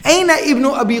 Aina ibn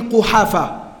Abi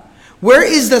Quhafa. Where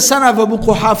is the son of Abu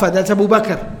Quhafa? That's Abu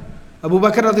Bakr. Abu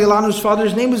Bakr radiallahu anhu's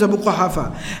father's name is Abu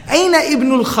Quhafa. Aina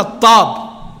ibn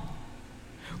al-Khattab.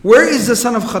 Where is the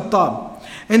son of Khattab?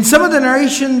 And some of the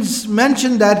narrations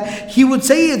mention that he would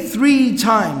say it 3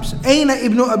 times. Aina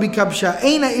ibn Abi Kabsha.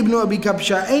 Aina ibn Abi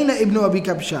Kabsha. Aina ibn Abi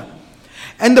Kabsha.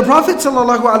 And the Prophet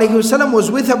ﷺ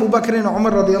was with Abu Bakr and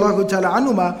Umar radiallahu ta'ala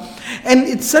anhuma. And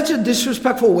it's such a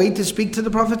disrespectful way to speak to the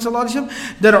Prophet ﷺ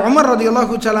that Umar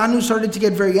radiallahu ta'ala anhu started to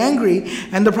get very angry.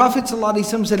 And the Prophet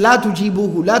ﷺ said, La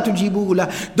tujibuhu, la tujibuhu,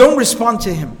 la. Don't respond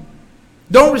to him.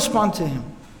 Don't respond to him.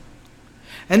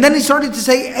 And then he started to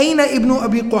say, Aina ibn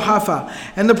Abi Quhafa.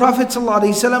 And the Prophet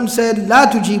ﷺ said, La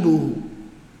tujibuhu.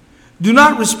 Do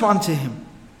not respond to him.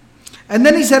 And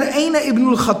then he said, Aina ibn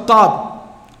al-Khattab.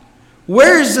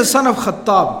 Where is the son of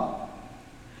Khattab?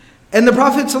 And the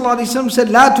Prophet ﷺ said,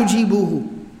 La tujibuhu.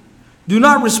 Do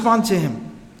not respond to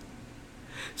him.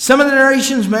 Some of the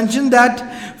narrations mention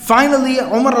that finally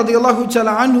Umar radiallahu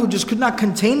ta'ala anhu just could not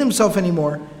contain himself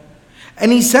anymore.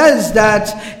 And he says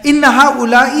that, Inna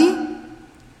ha'ula'i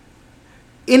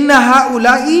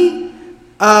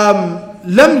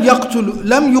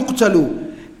lam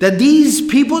yuqtalu. That these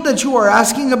people that you are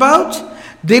asking about,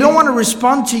 they don't want to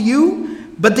respond to you,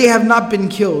 but they have not been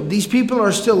killed. These people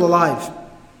are still alive.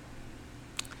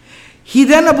 He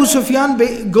then, Abu Sufyan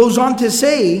goes on to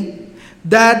say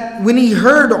that when he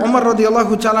heard Umar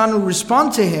radiallahu ta'ala anhu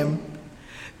respond to him,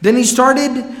 then he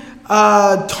started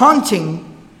taunting,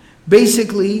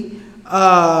 basically,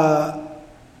 Umar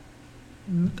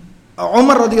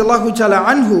radiallahu ta'ala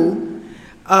anhu,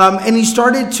 and he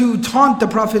started to taunt the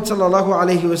Prophet sallallahu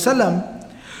alaihi wasallam.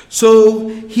 So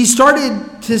he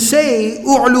started to say,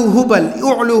 U'lu Hubal,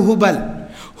 U'lu Hubal.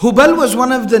 Hubal was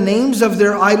one of the names of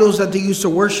their idols that they used to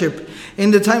worship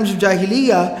in the times of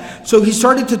Jahiliyyah. So he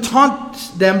started to taunt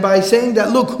them by saying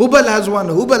that, look, Hubal has one,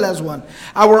 Hubal has one.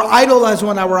 Our idol has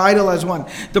one, our idol has one.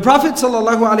 The Prophet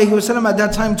ﷺ at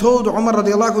that time told Umar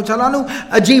radiallahu ta'ala anhu,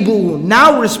 Ajibuhu,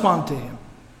 now respond to him.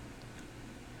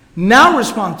 Now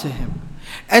respond to him.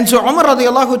 And so Umar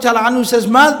radiallahu ta'ala anhu says,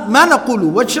 Ma naqulu,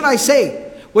 what should I say?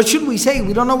 What should we say?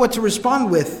 We don't know what to respond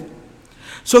with.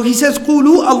 So he says,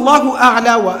 Qulu Allahu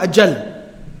a'la wa ajal.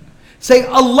 Say,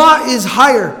 Allah is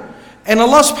higher and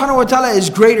Allah subhanahu wa ta'ala is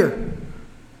greater.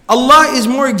 Allah is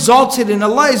more exalted and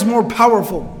Allah is more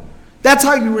powerful. That's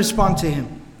how you respond to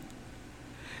him.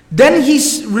 Then he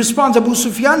responds, Abu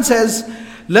Sufyan says,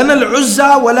 Lana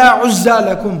al-Uzza wa la Uzza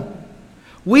lakum.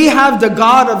 We have the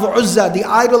God of Uzza, the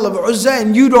idol of Uzza,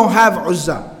 and you don't have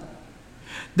Uzza.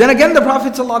 Then again the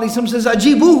Prophet ﷺ says,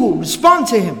 Ajibuhu, respond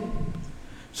to him.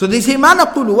 So they say, Ma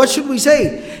naqulu, what should we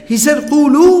say? He said,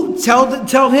 Qulu,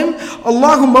 tell him,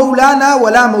 Allahu mawlana wa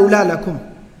la mawla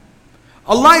lakum.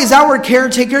 Allah is our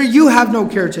caretaker, you have no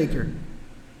caretaker.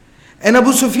 And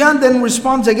Abu Sufyan then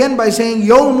responds again by saying,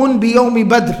 Yawmun bi yawmi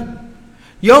badr.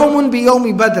 Yawmun bi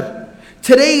yawmi badr.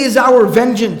 Today is our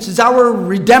vengeance, is our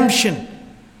redemption.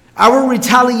 our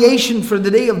retaliation for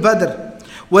the day of Badr.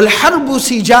 وَالْحَرْبُ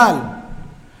سِجَالٌ,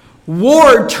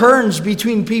 war turns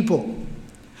between people.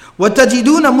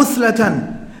 وَتَجِدُونَ مُثْلَةً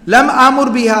لَمْ آمُرْ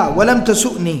بِهَا وَلَمْ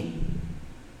تَسُؤْنِي.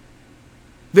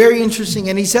 Very interesting.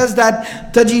 And he says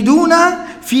that تَجِدُونَ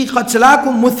فِي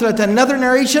قَتْلَاكُمْ مُثْلَةً. Another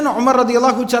narration, Umar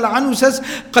radiallahu ta'ala anhu says,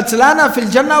 قَتْلَانَا فِي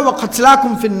الْجَنَّةِ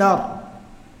وَقَتْلَاكُمْ فِي النَّارِ.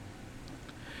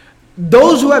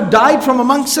 Those who have died from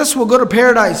amongst us will go to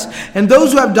paradise, and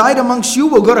those who have died amongst you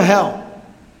will go to hell.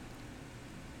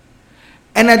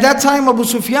 And at that time Abu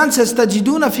Sufyan says,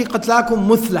 تَجِدُونَ فِي قَتْلَاكُمْ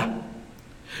مُثْلَةً.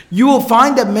 You will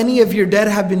find that many of your dead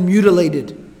have been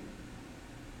mutilated.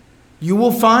 You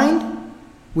will find,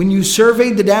 when you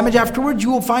survey the damage afterwards, you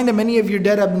will find that many of your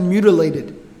dead have been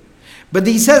mutilated. But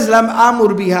he says, لَمْ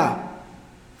آمُرْ بِهَا.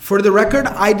 For the record,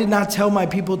 I did not tell my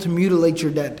people to mutilate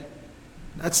your dead.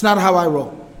 That's not how I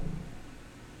roll.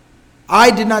 I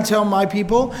did not tell my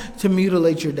people to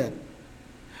mutilate your dead.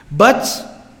 But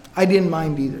I didn't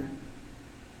mind either.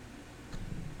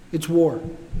 It's war.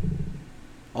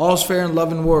 All's fair in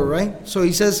love and war, right? So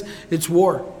he says it's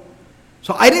war.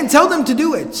 So I didn't tell them to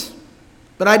do it,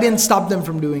 but I didn't stop them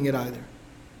from doing it either.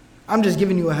 I'm just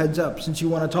giving you a heads up. Since you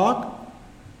want to talk,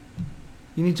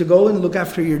 you need to go and look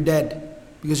after your dead,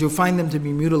 because you'll find them to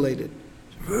be mutilated.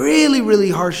 Really,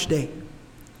 really harsh day.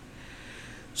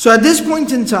 So at this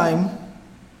point in time,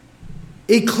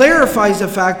 it clarifies the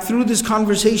fact through this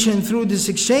conversation, through this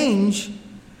exchange,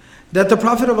 that the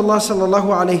Prophet of Allah sallallahu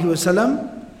alaihi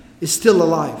wasallam is still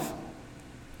alive.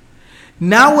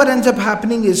 Now what ends up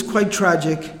happening is quite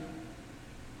tragic.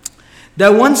 That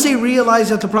once they realize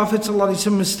that the Prophet sallallahu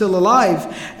alaihi wasallam is still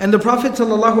alive, and the Prophet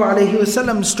sallallahu alaihi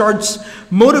wasallam starts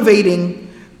motivating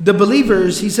the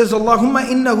believers, he says, Allahumma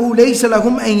innahu laysa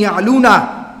lahum an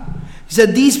ya'luna. He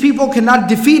said, these people cannot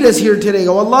defeat us here today.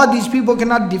 Oh Allah, these people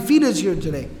cannot defeat us here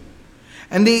today.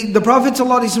 And the Prophet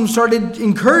ﷺ started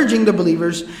encouraging the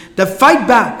believers that fight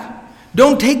back.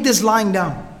 Don't take this lying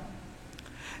down.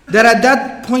 That at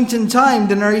that point in time,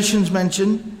 the narrations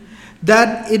mention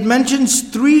that it mentions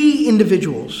three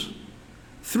individuals.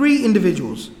 Three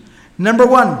individuals. Number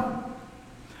one,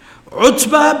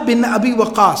 Utbah bin Abi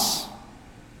Waqas.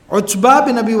 Utbah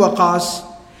bin Abi Waqas,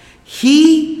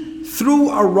 he threw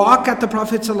a rock at the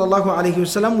Prophet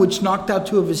ﷺ, which knocked out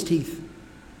two of his teeth.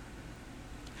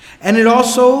 And it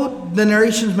also, the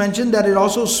narrations mention that it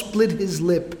also split his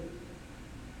lip.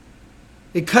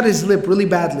 It cut his lip really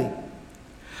badly.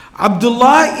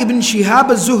 Abdullah ibn Shihab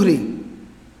al-Zuhri.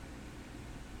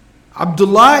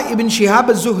 Abdullah ibn Shihab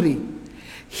al-Zuhri.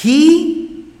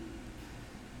 He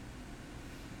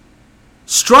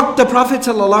struck the Prophet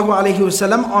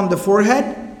ﷺ on the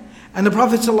forehead, and the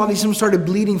Prophet ﷺ started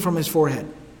bleeding from his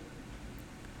forehead.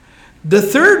 The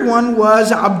third one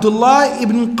was Abdullah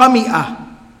ibn Qami'ah.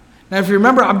 Now if you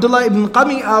remember, Abdullah ibn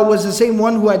Qami'ah was the same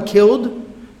one who had killed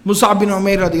Mus'ab bin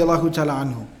Umayr radiallahu ta'ala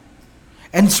anhu,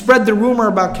 and spread the rumor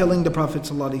about killing the Prophet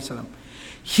ﷺ.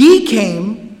 He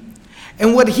came,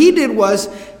 and what he did was,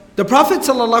 the Prophet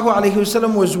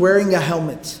ﷺ was wearing a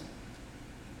helmet.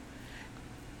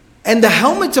 And the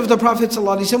helmet of the Prophet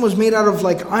ﷺ was made out of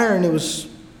like iron. It was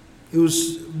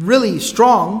really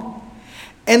strong.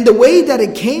 And the way that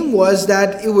it came was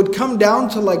that it would come down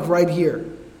to like right here.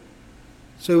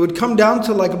 So it would come down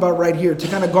to like about right here to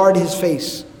kind of guard his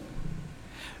face.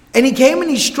 And he came and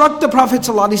he struck the Prophet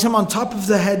ﷺ on top of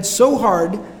the head so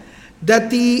hard that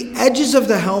the edges of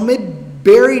the helmet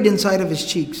buried inside of his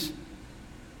cheeks.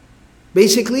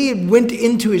 Basically, it went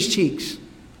into his cheeks,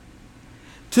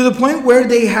 to the point where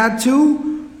they had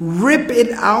to rip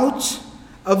it out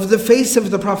of the face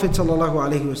of the Prophet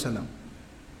ﷺ.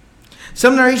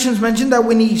 Some narrations mention that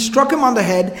when he struck him on the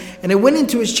head and it went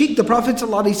into his cheek, the Prophet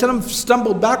ﷺ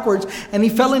stumbled backwards and he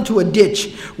fell into a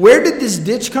ditch. Where did this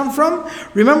ditch come from?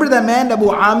 Remember that man Abu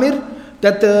Amir,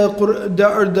 that the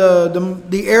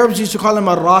Arabs used to call him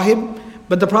al-Rahib,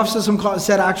 but the Prophet ﷺ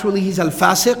said actually he's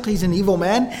al-Fasiq, he's an evil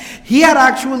man. He had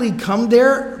actually come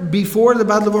there before the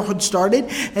Battle of Uhud started,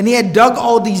 and he had dug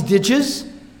all these ditches,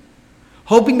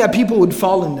 hoping that people would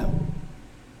fall in them.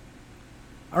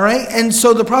 Alright, and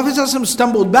so the Prophet ﷺ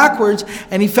stumbled backwards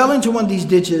and he fell into one of these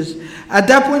ditches. At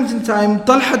that point in time,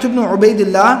 Talha ibn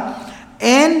Ubaidillah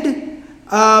and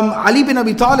Ali bin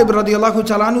Abi Talib radiallahu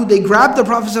ta'ala anhu, they grabbed the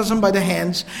Prophet ﷺ by the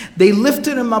hands, they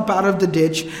lifted him up out of the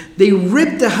ditch, they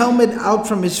ripped the helmet out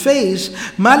from his face.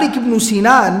 Malik ibn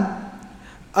Sinan,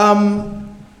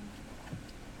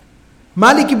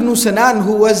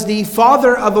 who was the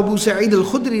father of Abu Sa'id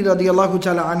al-Khudri radiallahu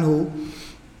ta'ala anhu,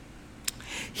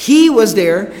 He was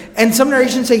there, and some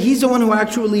narrations say he's the one who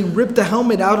actually ripped the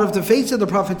helmet out of the face of the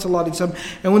Prophet ﷺ.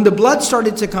 And when the blood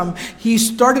started to come, he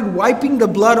started wiping the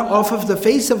blood off of the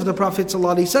face of the Prophet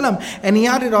ﷺ, and he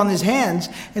had it on his hands.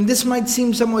 And this might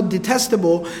seem somewhat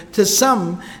detestable to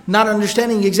some, not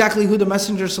understanding exactly who the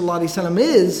Messenger ﷺ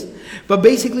is. But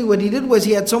basically what he did was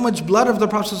he had so much blood of the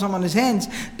Prophet ﷺ on his hands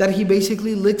that he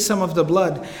basically licked some of the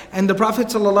blood. And the Prophet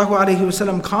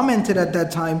ﷺ commented at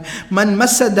that time, "Man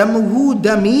massa damuhu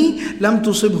dami lam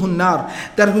tusibhu nar,"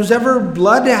 that whoever's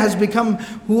blood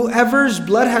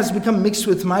has become mixed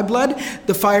with my blood,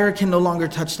 the fire can no longer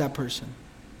touch that person.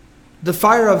 The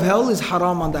fire of hell is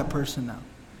haram on that person now.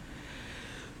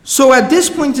 So at this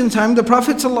point in time, the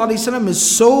Prophet ﷺ is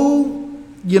so,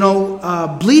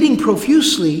 bleeding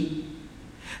profusely.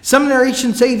 Some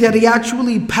narrations say that he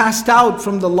actually passed out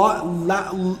from the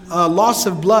loss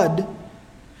of blood.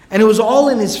 And it was all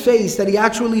in his face that he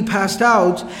actually passed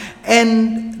out.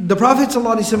 And the Prophet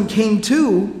ﷺ came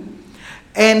to,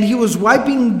 and he was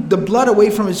wiping the blood away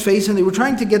from his face, and they were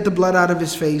trying to get the blood out of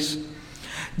his face.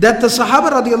 That the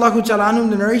Sahaba radiallahu ta'ala anhum,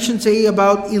 the narrations say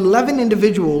about 11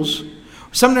 individuals,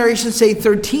 some narrations say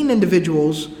 13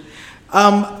 individuals,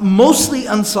 mostly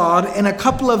Ansar, and a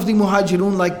couple of the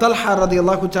Muhajirun like Talha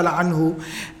radiallahu ta'ala anhu,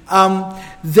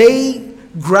 they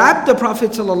grabbed the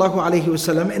Prophet sallallahu alaihi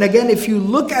wasallam. And again, if you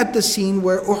look at the scene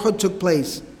where Uhud took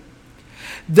place,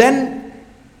 then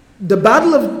the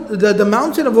battle of the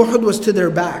mountain of Uhud was to their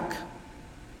back,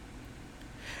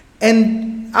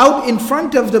 and out in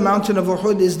front of the mountain of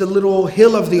Uhud is the little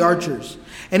hill of the archers.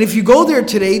 And if you go there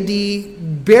today, the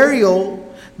burial,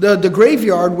 the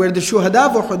graveyard where the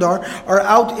Shuhada of Uhud are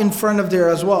out in front of there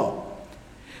as well.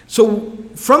 So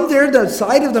from there, the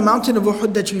side of the mountain of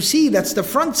Uhud that you see, that's the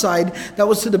front side, that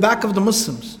was to the back of the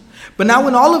Muslims. But now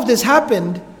when all of this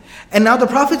happened, and now the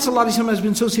Prophet ﷺ has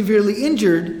been so severely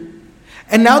injured,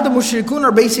 and now the mushrikun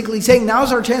are basically saying,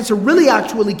 now's our chance to really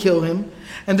actually kill him,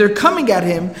 and they're coming at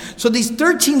him. So these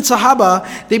 13 Sahaba,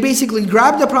 they basically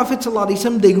grab the Prophet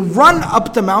ﷺ, they run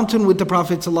up the mountain with the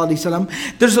Prophet ﷺ.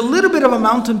 There's a little bit of a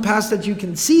mountain pass that you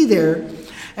can see there,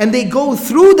 and they go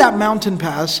through that mountain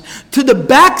pass to the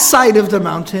back side of the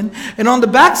mountain. And on the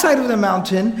back side of the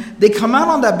mountain, they come out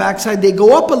on that back side, they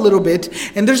go up a little bit,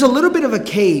 and there's a little bit of a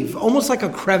cave, almost like a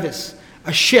crevice,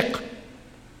 a shiq,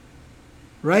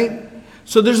 right?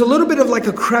 So there's a little bit of like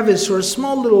a crevice or a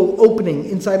small little opening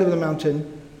inside of the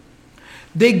mountain.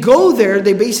 They go there,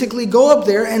 they basically go up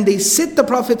there, and they sit the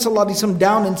Prophet ﷺ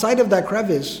down inside of that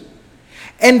crevice.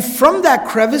 And from that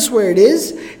crevice where it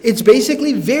is, it's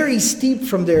basically very steep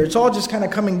from there. It's all just kind of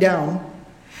coming down.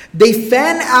 They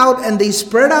fan out and they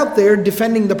spread out there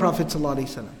defending the Prophet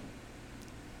ﷺ.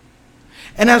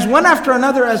 And as one after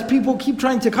another, as people keep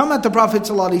trying to come at the Prophet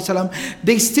ﷺ,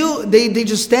 they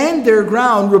just stand their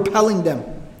ground repelling them.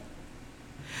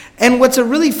 And what's a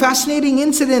really fascinating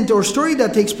incident or story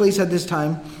that takes place at this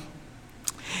time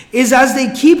is as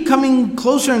they keep coming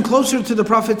closer and closer to the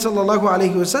Prophet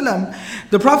ﷺ,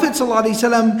 the Prophet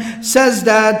ﷺ says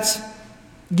that,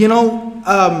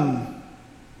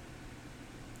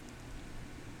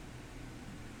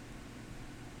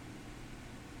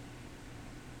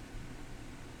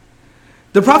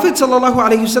 the Prophet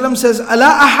ﷺ says,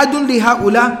 "Ala ahadun li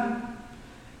haula?"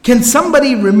 Can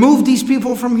somebody remove these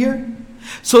people from here?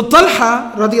 So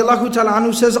Talha radiallahu ta'ala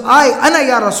anhu says, Ana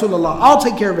ya Rasulullah, I'll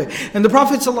take care of it. And the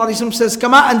Prophet ﷺ says,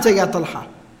 Kama anta ya Talha.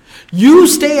 You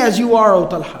stay as you are, O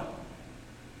Talha.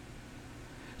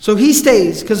 So he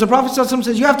stays, because the Prophet ﷺ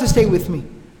says, you have to stay with me.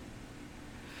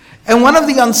 And one of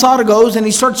the Ansar goes and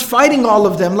he starts fighting all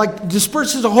of them, like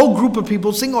disperses a whole group of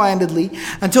people single-handedly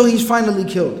until he's finally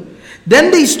killed.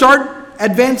 Then they start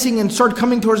advancing and start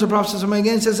coming towards the Prophet ﷺ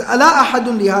again and says, Ala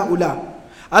ahadun li haula?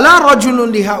 Ala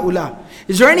rajulun li haula?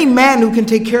 Is there any man who can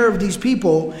take care of these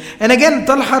people? And again,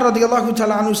 Talha radiallahu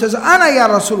ta'ala anhu says, Ana ya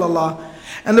Rasulullah.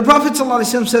 And the Prophet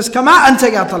ﷺ says, Kama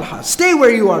anta ya Talha. Stay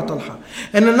where you are, Talha.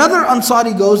 And another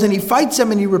Ansari goes and he fights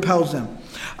them and he repels them.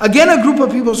 Again, a group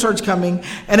of people starts coming.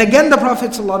 And again, the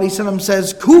Prophet ﷺ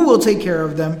says, who will take care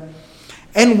of them?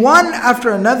 And one after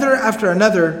another,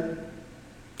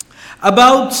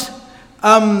 about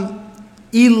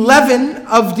 11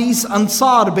 of these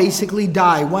Ansar basically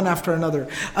die, one after another.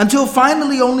 Until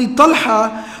finally only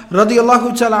Talha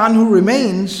radiallahu ta'ala anhu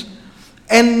remains.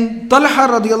 And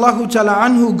Talha radiallahu ta'ala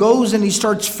anhu goes and he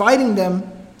starts fighting them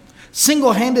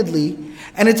single-handedly.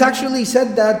 And it's actually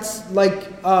said that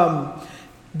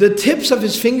the tips of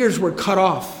his fingers were cut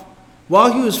off.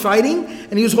 While he was fighting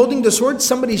and he was holding the sword,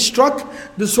 somebody struck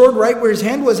the sword right where his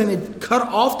hand was and it cut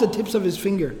off the tips of his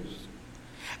fingers.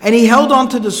 And he held on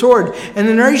to the sword. And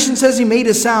the narration says he made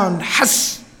a sound,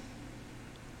 has,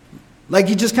 Like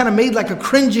he just kind of made like a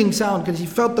cringing sound because he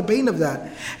felt the pain of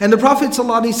that. And the Prophet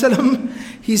ﷺ,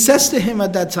 he says to him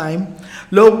at that time,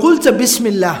 لو قلت بسم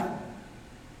الله.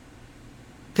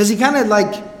 Because he kind of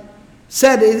like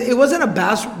said, it wasn't a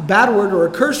bad word or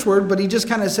a curse word, but he just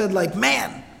kind of said like,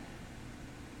 man.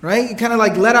 Right? He kind of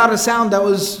like let out a sound that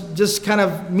was just kind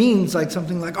of means like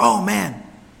something like, oh man.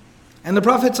 And the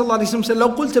Prophet ﷺ said,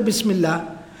 لو قلت بسم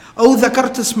الله أو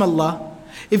ذكرت اسم الله.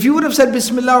 If you would have said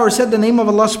Bismillah or said the name of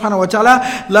Allah subhanahu wa ta'ala,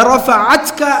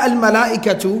 لَرَفَعَتْكَ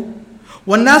الْمَلَائِكَةُ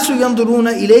وَالنَّاسُ يَنْظُرُونَ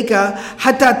إِلَيْكَ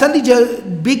حَتَّى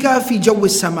تَلِجَ بِكَ فِي جَوِّ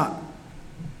السَّمَاءِ.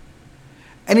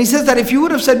 And he says that if you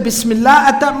would have said Bismillah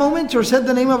at that moment or said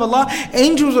the name of Allah,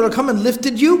 angels would have come and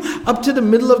lifted you up to the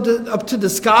middle of up to the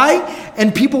sky,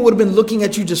 and people would have been looking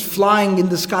at you just flying in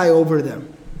the sky over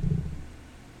them.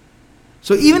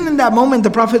 So even in that moment,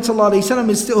 the Prophet ﷺ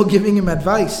is still giving him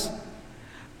advice.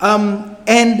 And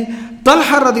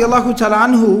Talha radiallahu ta'ala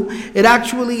anhu, it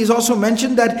actually is also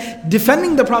mentioned that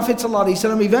defending the Prophet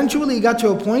ﷺ, eventually got to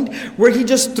a point where he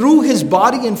just threw his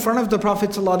body in front of the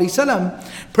Prophet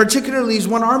ﷺ, particularly his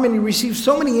one arm, and he received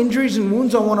so many injuries and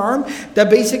wounds on one arm that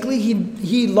basically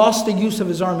he lost the use of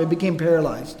his arm. It became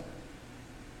paralyzed.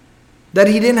 That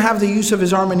he didn't have the use of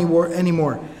his arm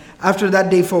anymore after that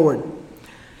day forward.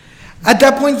 At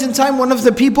that point in time, one of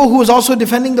the people who was also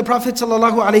defending the Prophet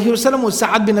ﷺ was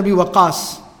Sa'ad bin Abi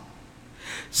Waqqas.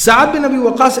 Sa'ad bin Abi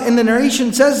Waqqas in the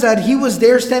narration says that he was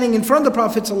there standing in front of the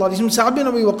Prophet ﷺ. Sa'ad bin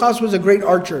Abi Waqqas was a great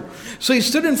archer. So he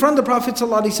stood in front of the Prophet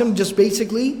ﷺ just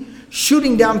basically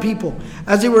shooting down people.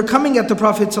 As they were coming at the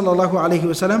Prophet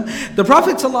ﷺ, the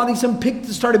Prophet ﷺ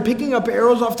started picking up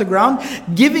arrows off the ground,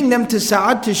 giving them to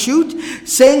Sa'ad to shoot,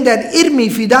 saying that, Irmi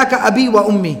fidaka abi wa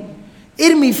ummi.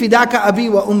 Irmi fidaka abi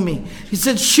wa ummi. He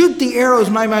said, shoot the arrows,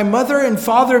 my mother and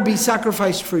father be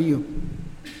sacrificed for you.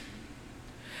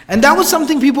 And that was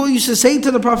something people used to say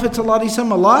to the Prophet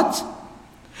ﷺ a lot.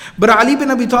 But Ali bin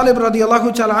Abi Talib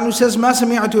radiallahu ta'ala anhu says, ما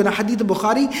سمعت in a hadith of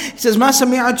Bukhari, he says, ما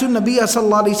سمعت النبي صلى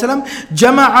الله عليه وسلم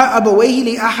جمع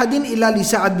أبويه لأحد إلا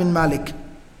لسعد بن مالك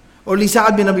or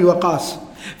لسعد بن أبي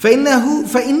وقاص.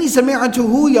 فإني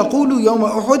سمعته يقول يوم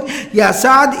أحد يا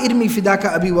سعد إرمي فداك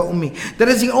أبي وأمي. That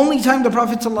is the only time the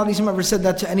Prophet ﷺ ever said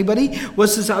that to anybody,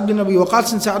 was to Sa'ad bin Abi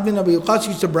Waqqas. And Sa'ad bin Abi Waqqas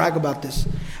used to brag about this.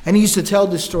 And he used to tell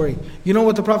this story. You know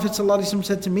what the Prophet ﷺ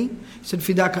said to me? He said,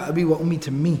 Fidaka abi wa ummi, to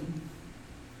me.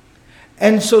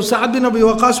 And so Sa'ad bin Abi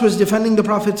Waqqas was defending the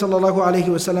Prophet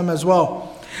ﷺ as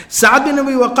well. Sa'ad bin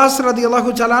Abi Waqqas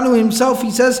radiallahu ta'ala anhu himself,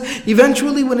 he says,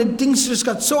 eventually when things just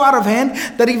got so out of hand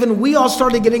that even we all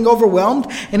started getting overwhelmed,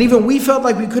 and even we felt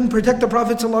like we couldn't protect the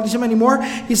Prophet ﷺ anymore,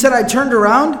 he said, I turned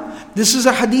around. This is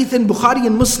a hadith in Bukhari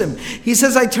and Muslim. He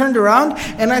says, I turned around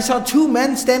and I saw two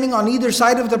men standing on either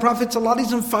side of the Prophet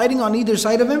ﷺ, fighting on either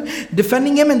side of him,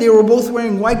 defending him, and they were both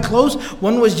wearing white clothes.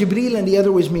 One was Jibreel and the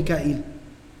other was Mikail.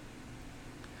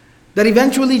 That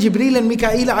eventually Jibreel and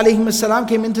Mikail alayhim salam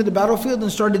came into the battlefield and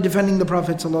started defending the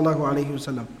Prophet sallallahu alayhi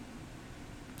wasallam.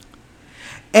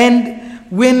 And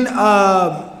when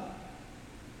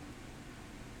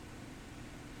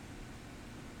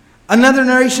another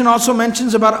narration also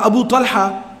mentions about Abu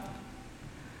Talha,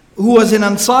 who was an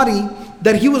Ansari,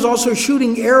 that he was also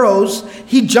shooting arrows.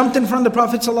 He jumped in front of the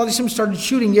Prophet ﷺ, started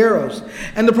shooting arrows.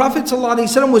 And the Prophet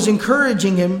ﷺ was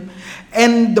encouraging him.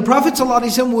 And the Prophet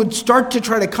ﷺ would start to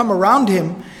try to come around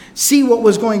him, see what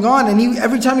was going on. And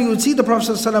every time he would see the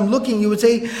Prophet ﷺ looking, he would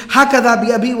say, Hakada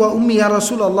bi abi wa ummi ya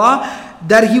Rasulallah.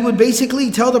 That he would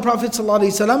basically tell the Prophet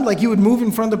ﷺ, like he would move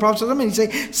in front of the Prophet ﷺ and he'd say,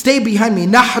 stay behind me.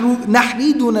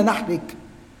 Nahri duna nahrik.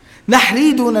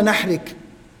 Nahri duna nahrik.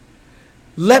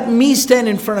 Let me stand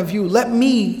in front of you. Let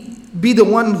me be the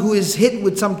one who is hit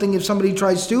with something if somebody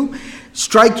tries to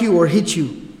strike you or hit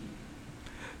you.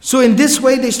 So in this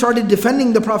way they started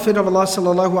defending the Prophet of Allah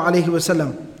sallallahu alaihi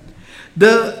wasallam.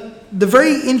 The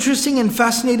very interesting and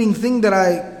fascinating thing that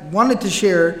I wanted to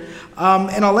share,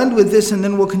 and I'll end with this and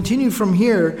then we'll continue from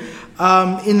here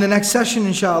in the next session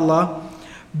inshallah.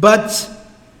 But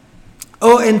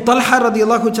and Talha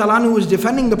radiallahu ta'ala anhu was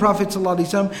defending the Prophet sallallahu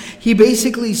alaihi wasallam. He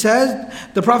basically said,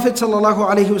 the Prophet sallallahu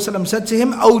alaihi wasallam said to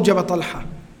him, Awjaba Talha.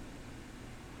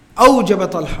 Awjaba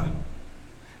Talha.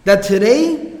 That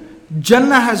today,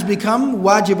 Jannah has become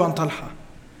wajib on Talha.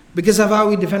 Because of how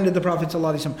he defended the Prophet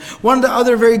ﷺ. One of the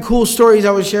other very cool stories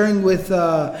I was sharing with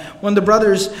one of the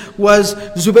brothers was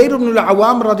Zubayr ibn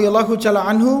al-Awwam radiallahu ta'ala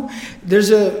anhu.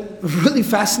 There's a really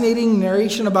fascinating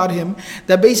narration about him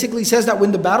that basically says that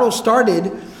when the battle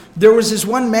started, there was this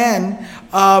one man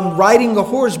riding a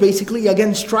horse, basically,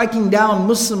 again striking down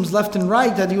Muslims left and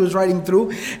right that he was riding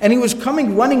through. And he was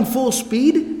running full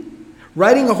speed,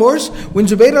 riding a horse. When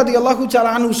Zubayr radiallahu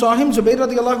ta'ala anhu saw him, Zubayr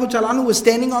radiallahu ta'ala anhu was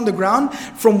standing on the ground.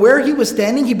 From where he was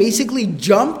standing, he basically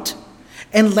jumped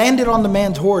and landed on the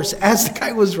man's horse as the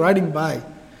guy was riding by.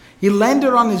 He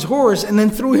landed on his horse and then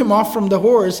threw him off from the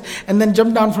horse and then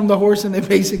jumped down from the horse and they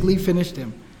basically finished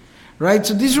him. Right?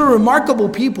 So these were remarkable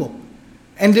people.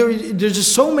 And there's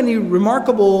just so many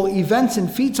remarkable events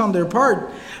and feats on their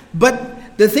part.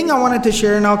 But the thing I wanted to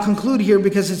share, and I'll conclude here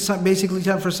because it's basically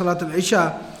time for Salat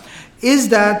al-Isha, is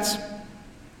that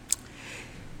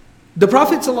the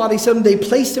Prophet ﷺ, they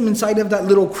placed him inside of that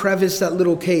little crevice, that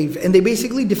little cave, and they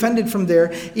basically defended from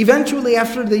there. Eventually,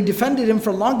 after they defended him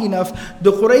for long enough,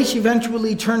 the Quraysh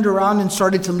eventually turned around and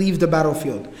started to leave the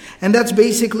battlefield. And that's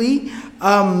basically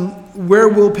where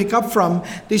we'll pick up from.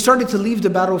 They started to leave the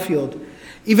battlefield.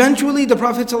 Eventually, the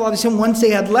Prophet ﷺ, once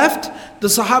they had left, the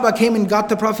Sahaba came and got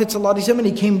the Prophet ﷺ, and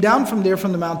he came down from there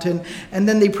from the mountain, and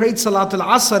then they prayed Salat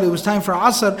al-Asr. It was time for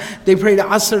Asr. They prayed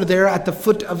Asr there at the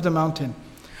foot of the mountain.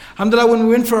 Alhamdulillah, when we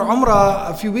went for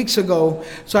Umrah a few weeks ago,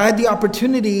 so I had the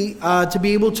opportunity to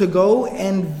be able to go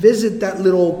and visit that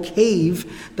little cave,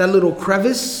 that little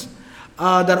crevice,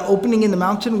 that opening in the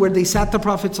mountain where they sat the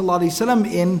Prophet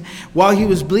ﷺ in while he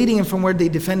was bleeding and from where they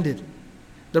defended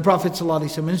the Prophet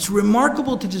ﷺ. And it's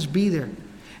remarkable to just be there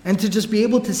and to just be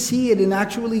able to see it and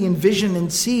actually envision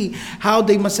and see how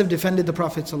they must have defended the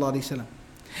Prophet ﷺ.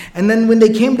 And then when they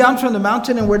came down from the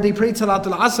mountain and where they prayed Salat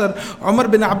al-Asr, Umar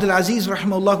bin Abdul Aziz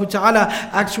rahimahullah ta'ala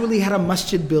actually had a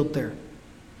masjid built there.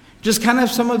 Just kind of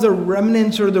some of the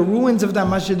remnants or the ruins of that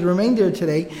masjid remain there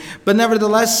today. But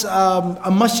nevertheless,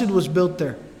 a masjid was built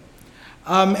there.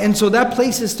 And so that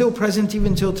place is still present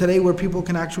even till today, where people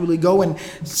can actually go and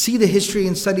see the history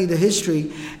and study the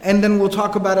history. And then we'll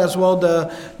talk about as well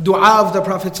the dua of the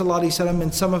Prophet ﷺ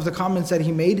and some of the comments that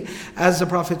he made as the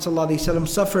Prophet ﷺ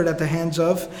suffered at the hands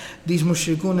of these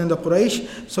mushrikun and the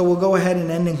Quraysh. So we'll go ahead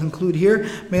and end and conclude here.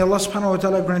 May Allah subhanahu wa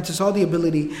ta'ala grant us all the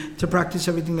ability to practice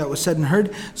everything that was said and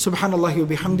heard. Subhanallah wa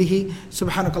bihamdihi,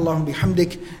 subhanakallahum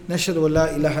bihamdik, nashhadu an la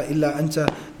ilaha illa anta,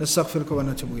 nastaghfiruka wa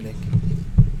natubu ilayk.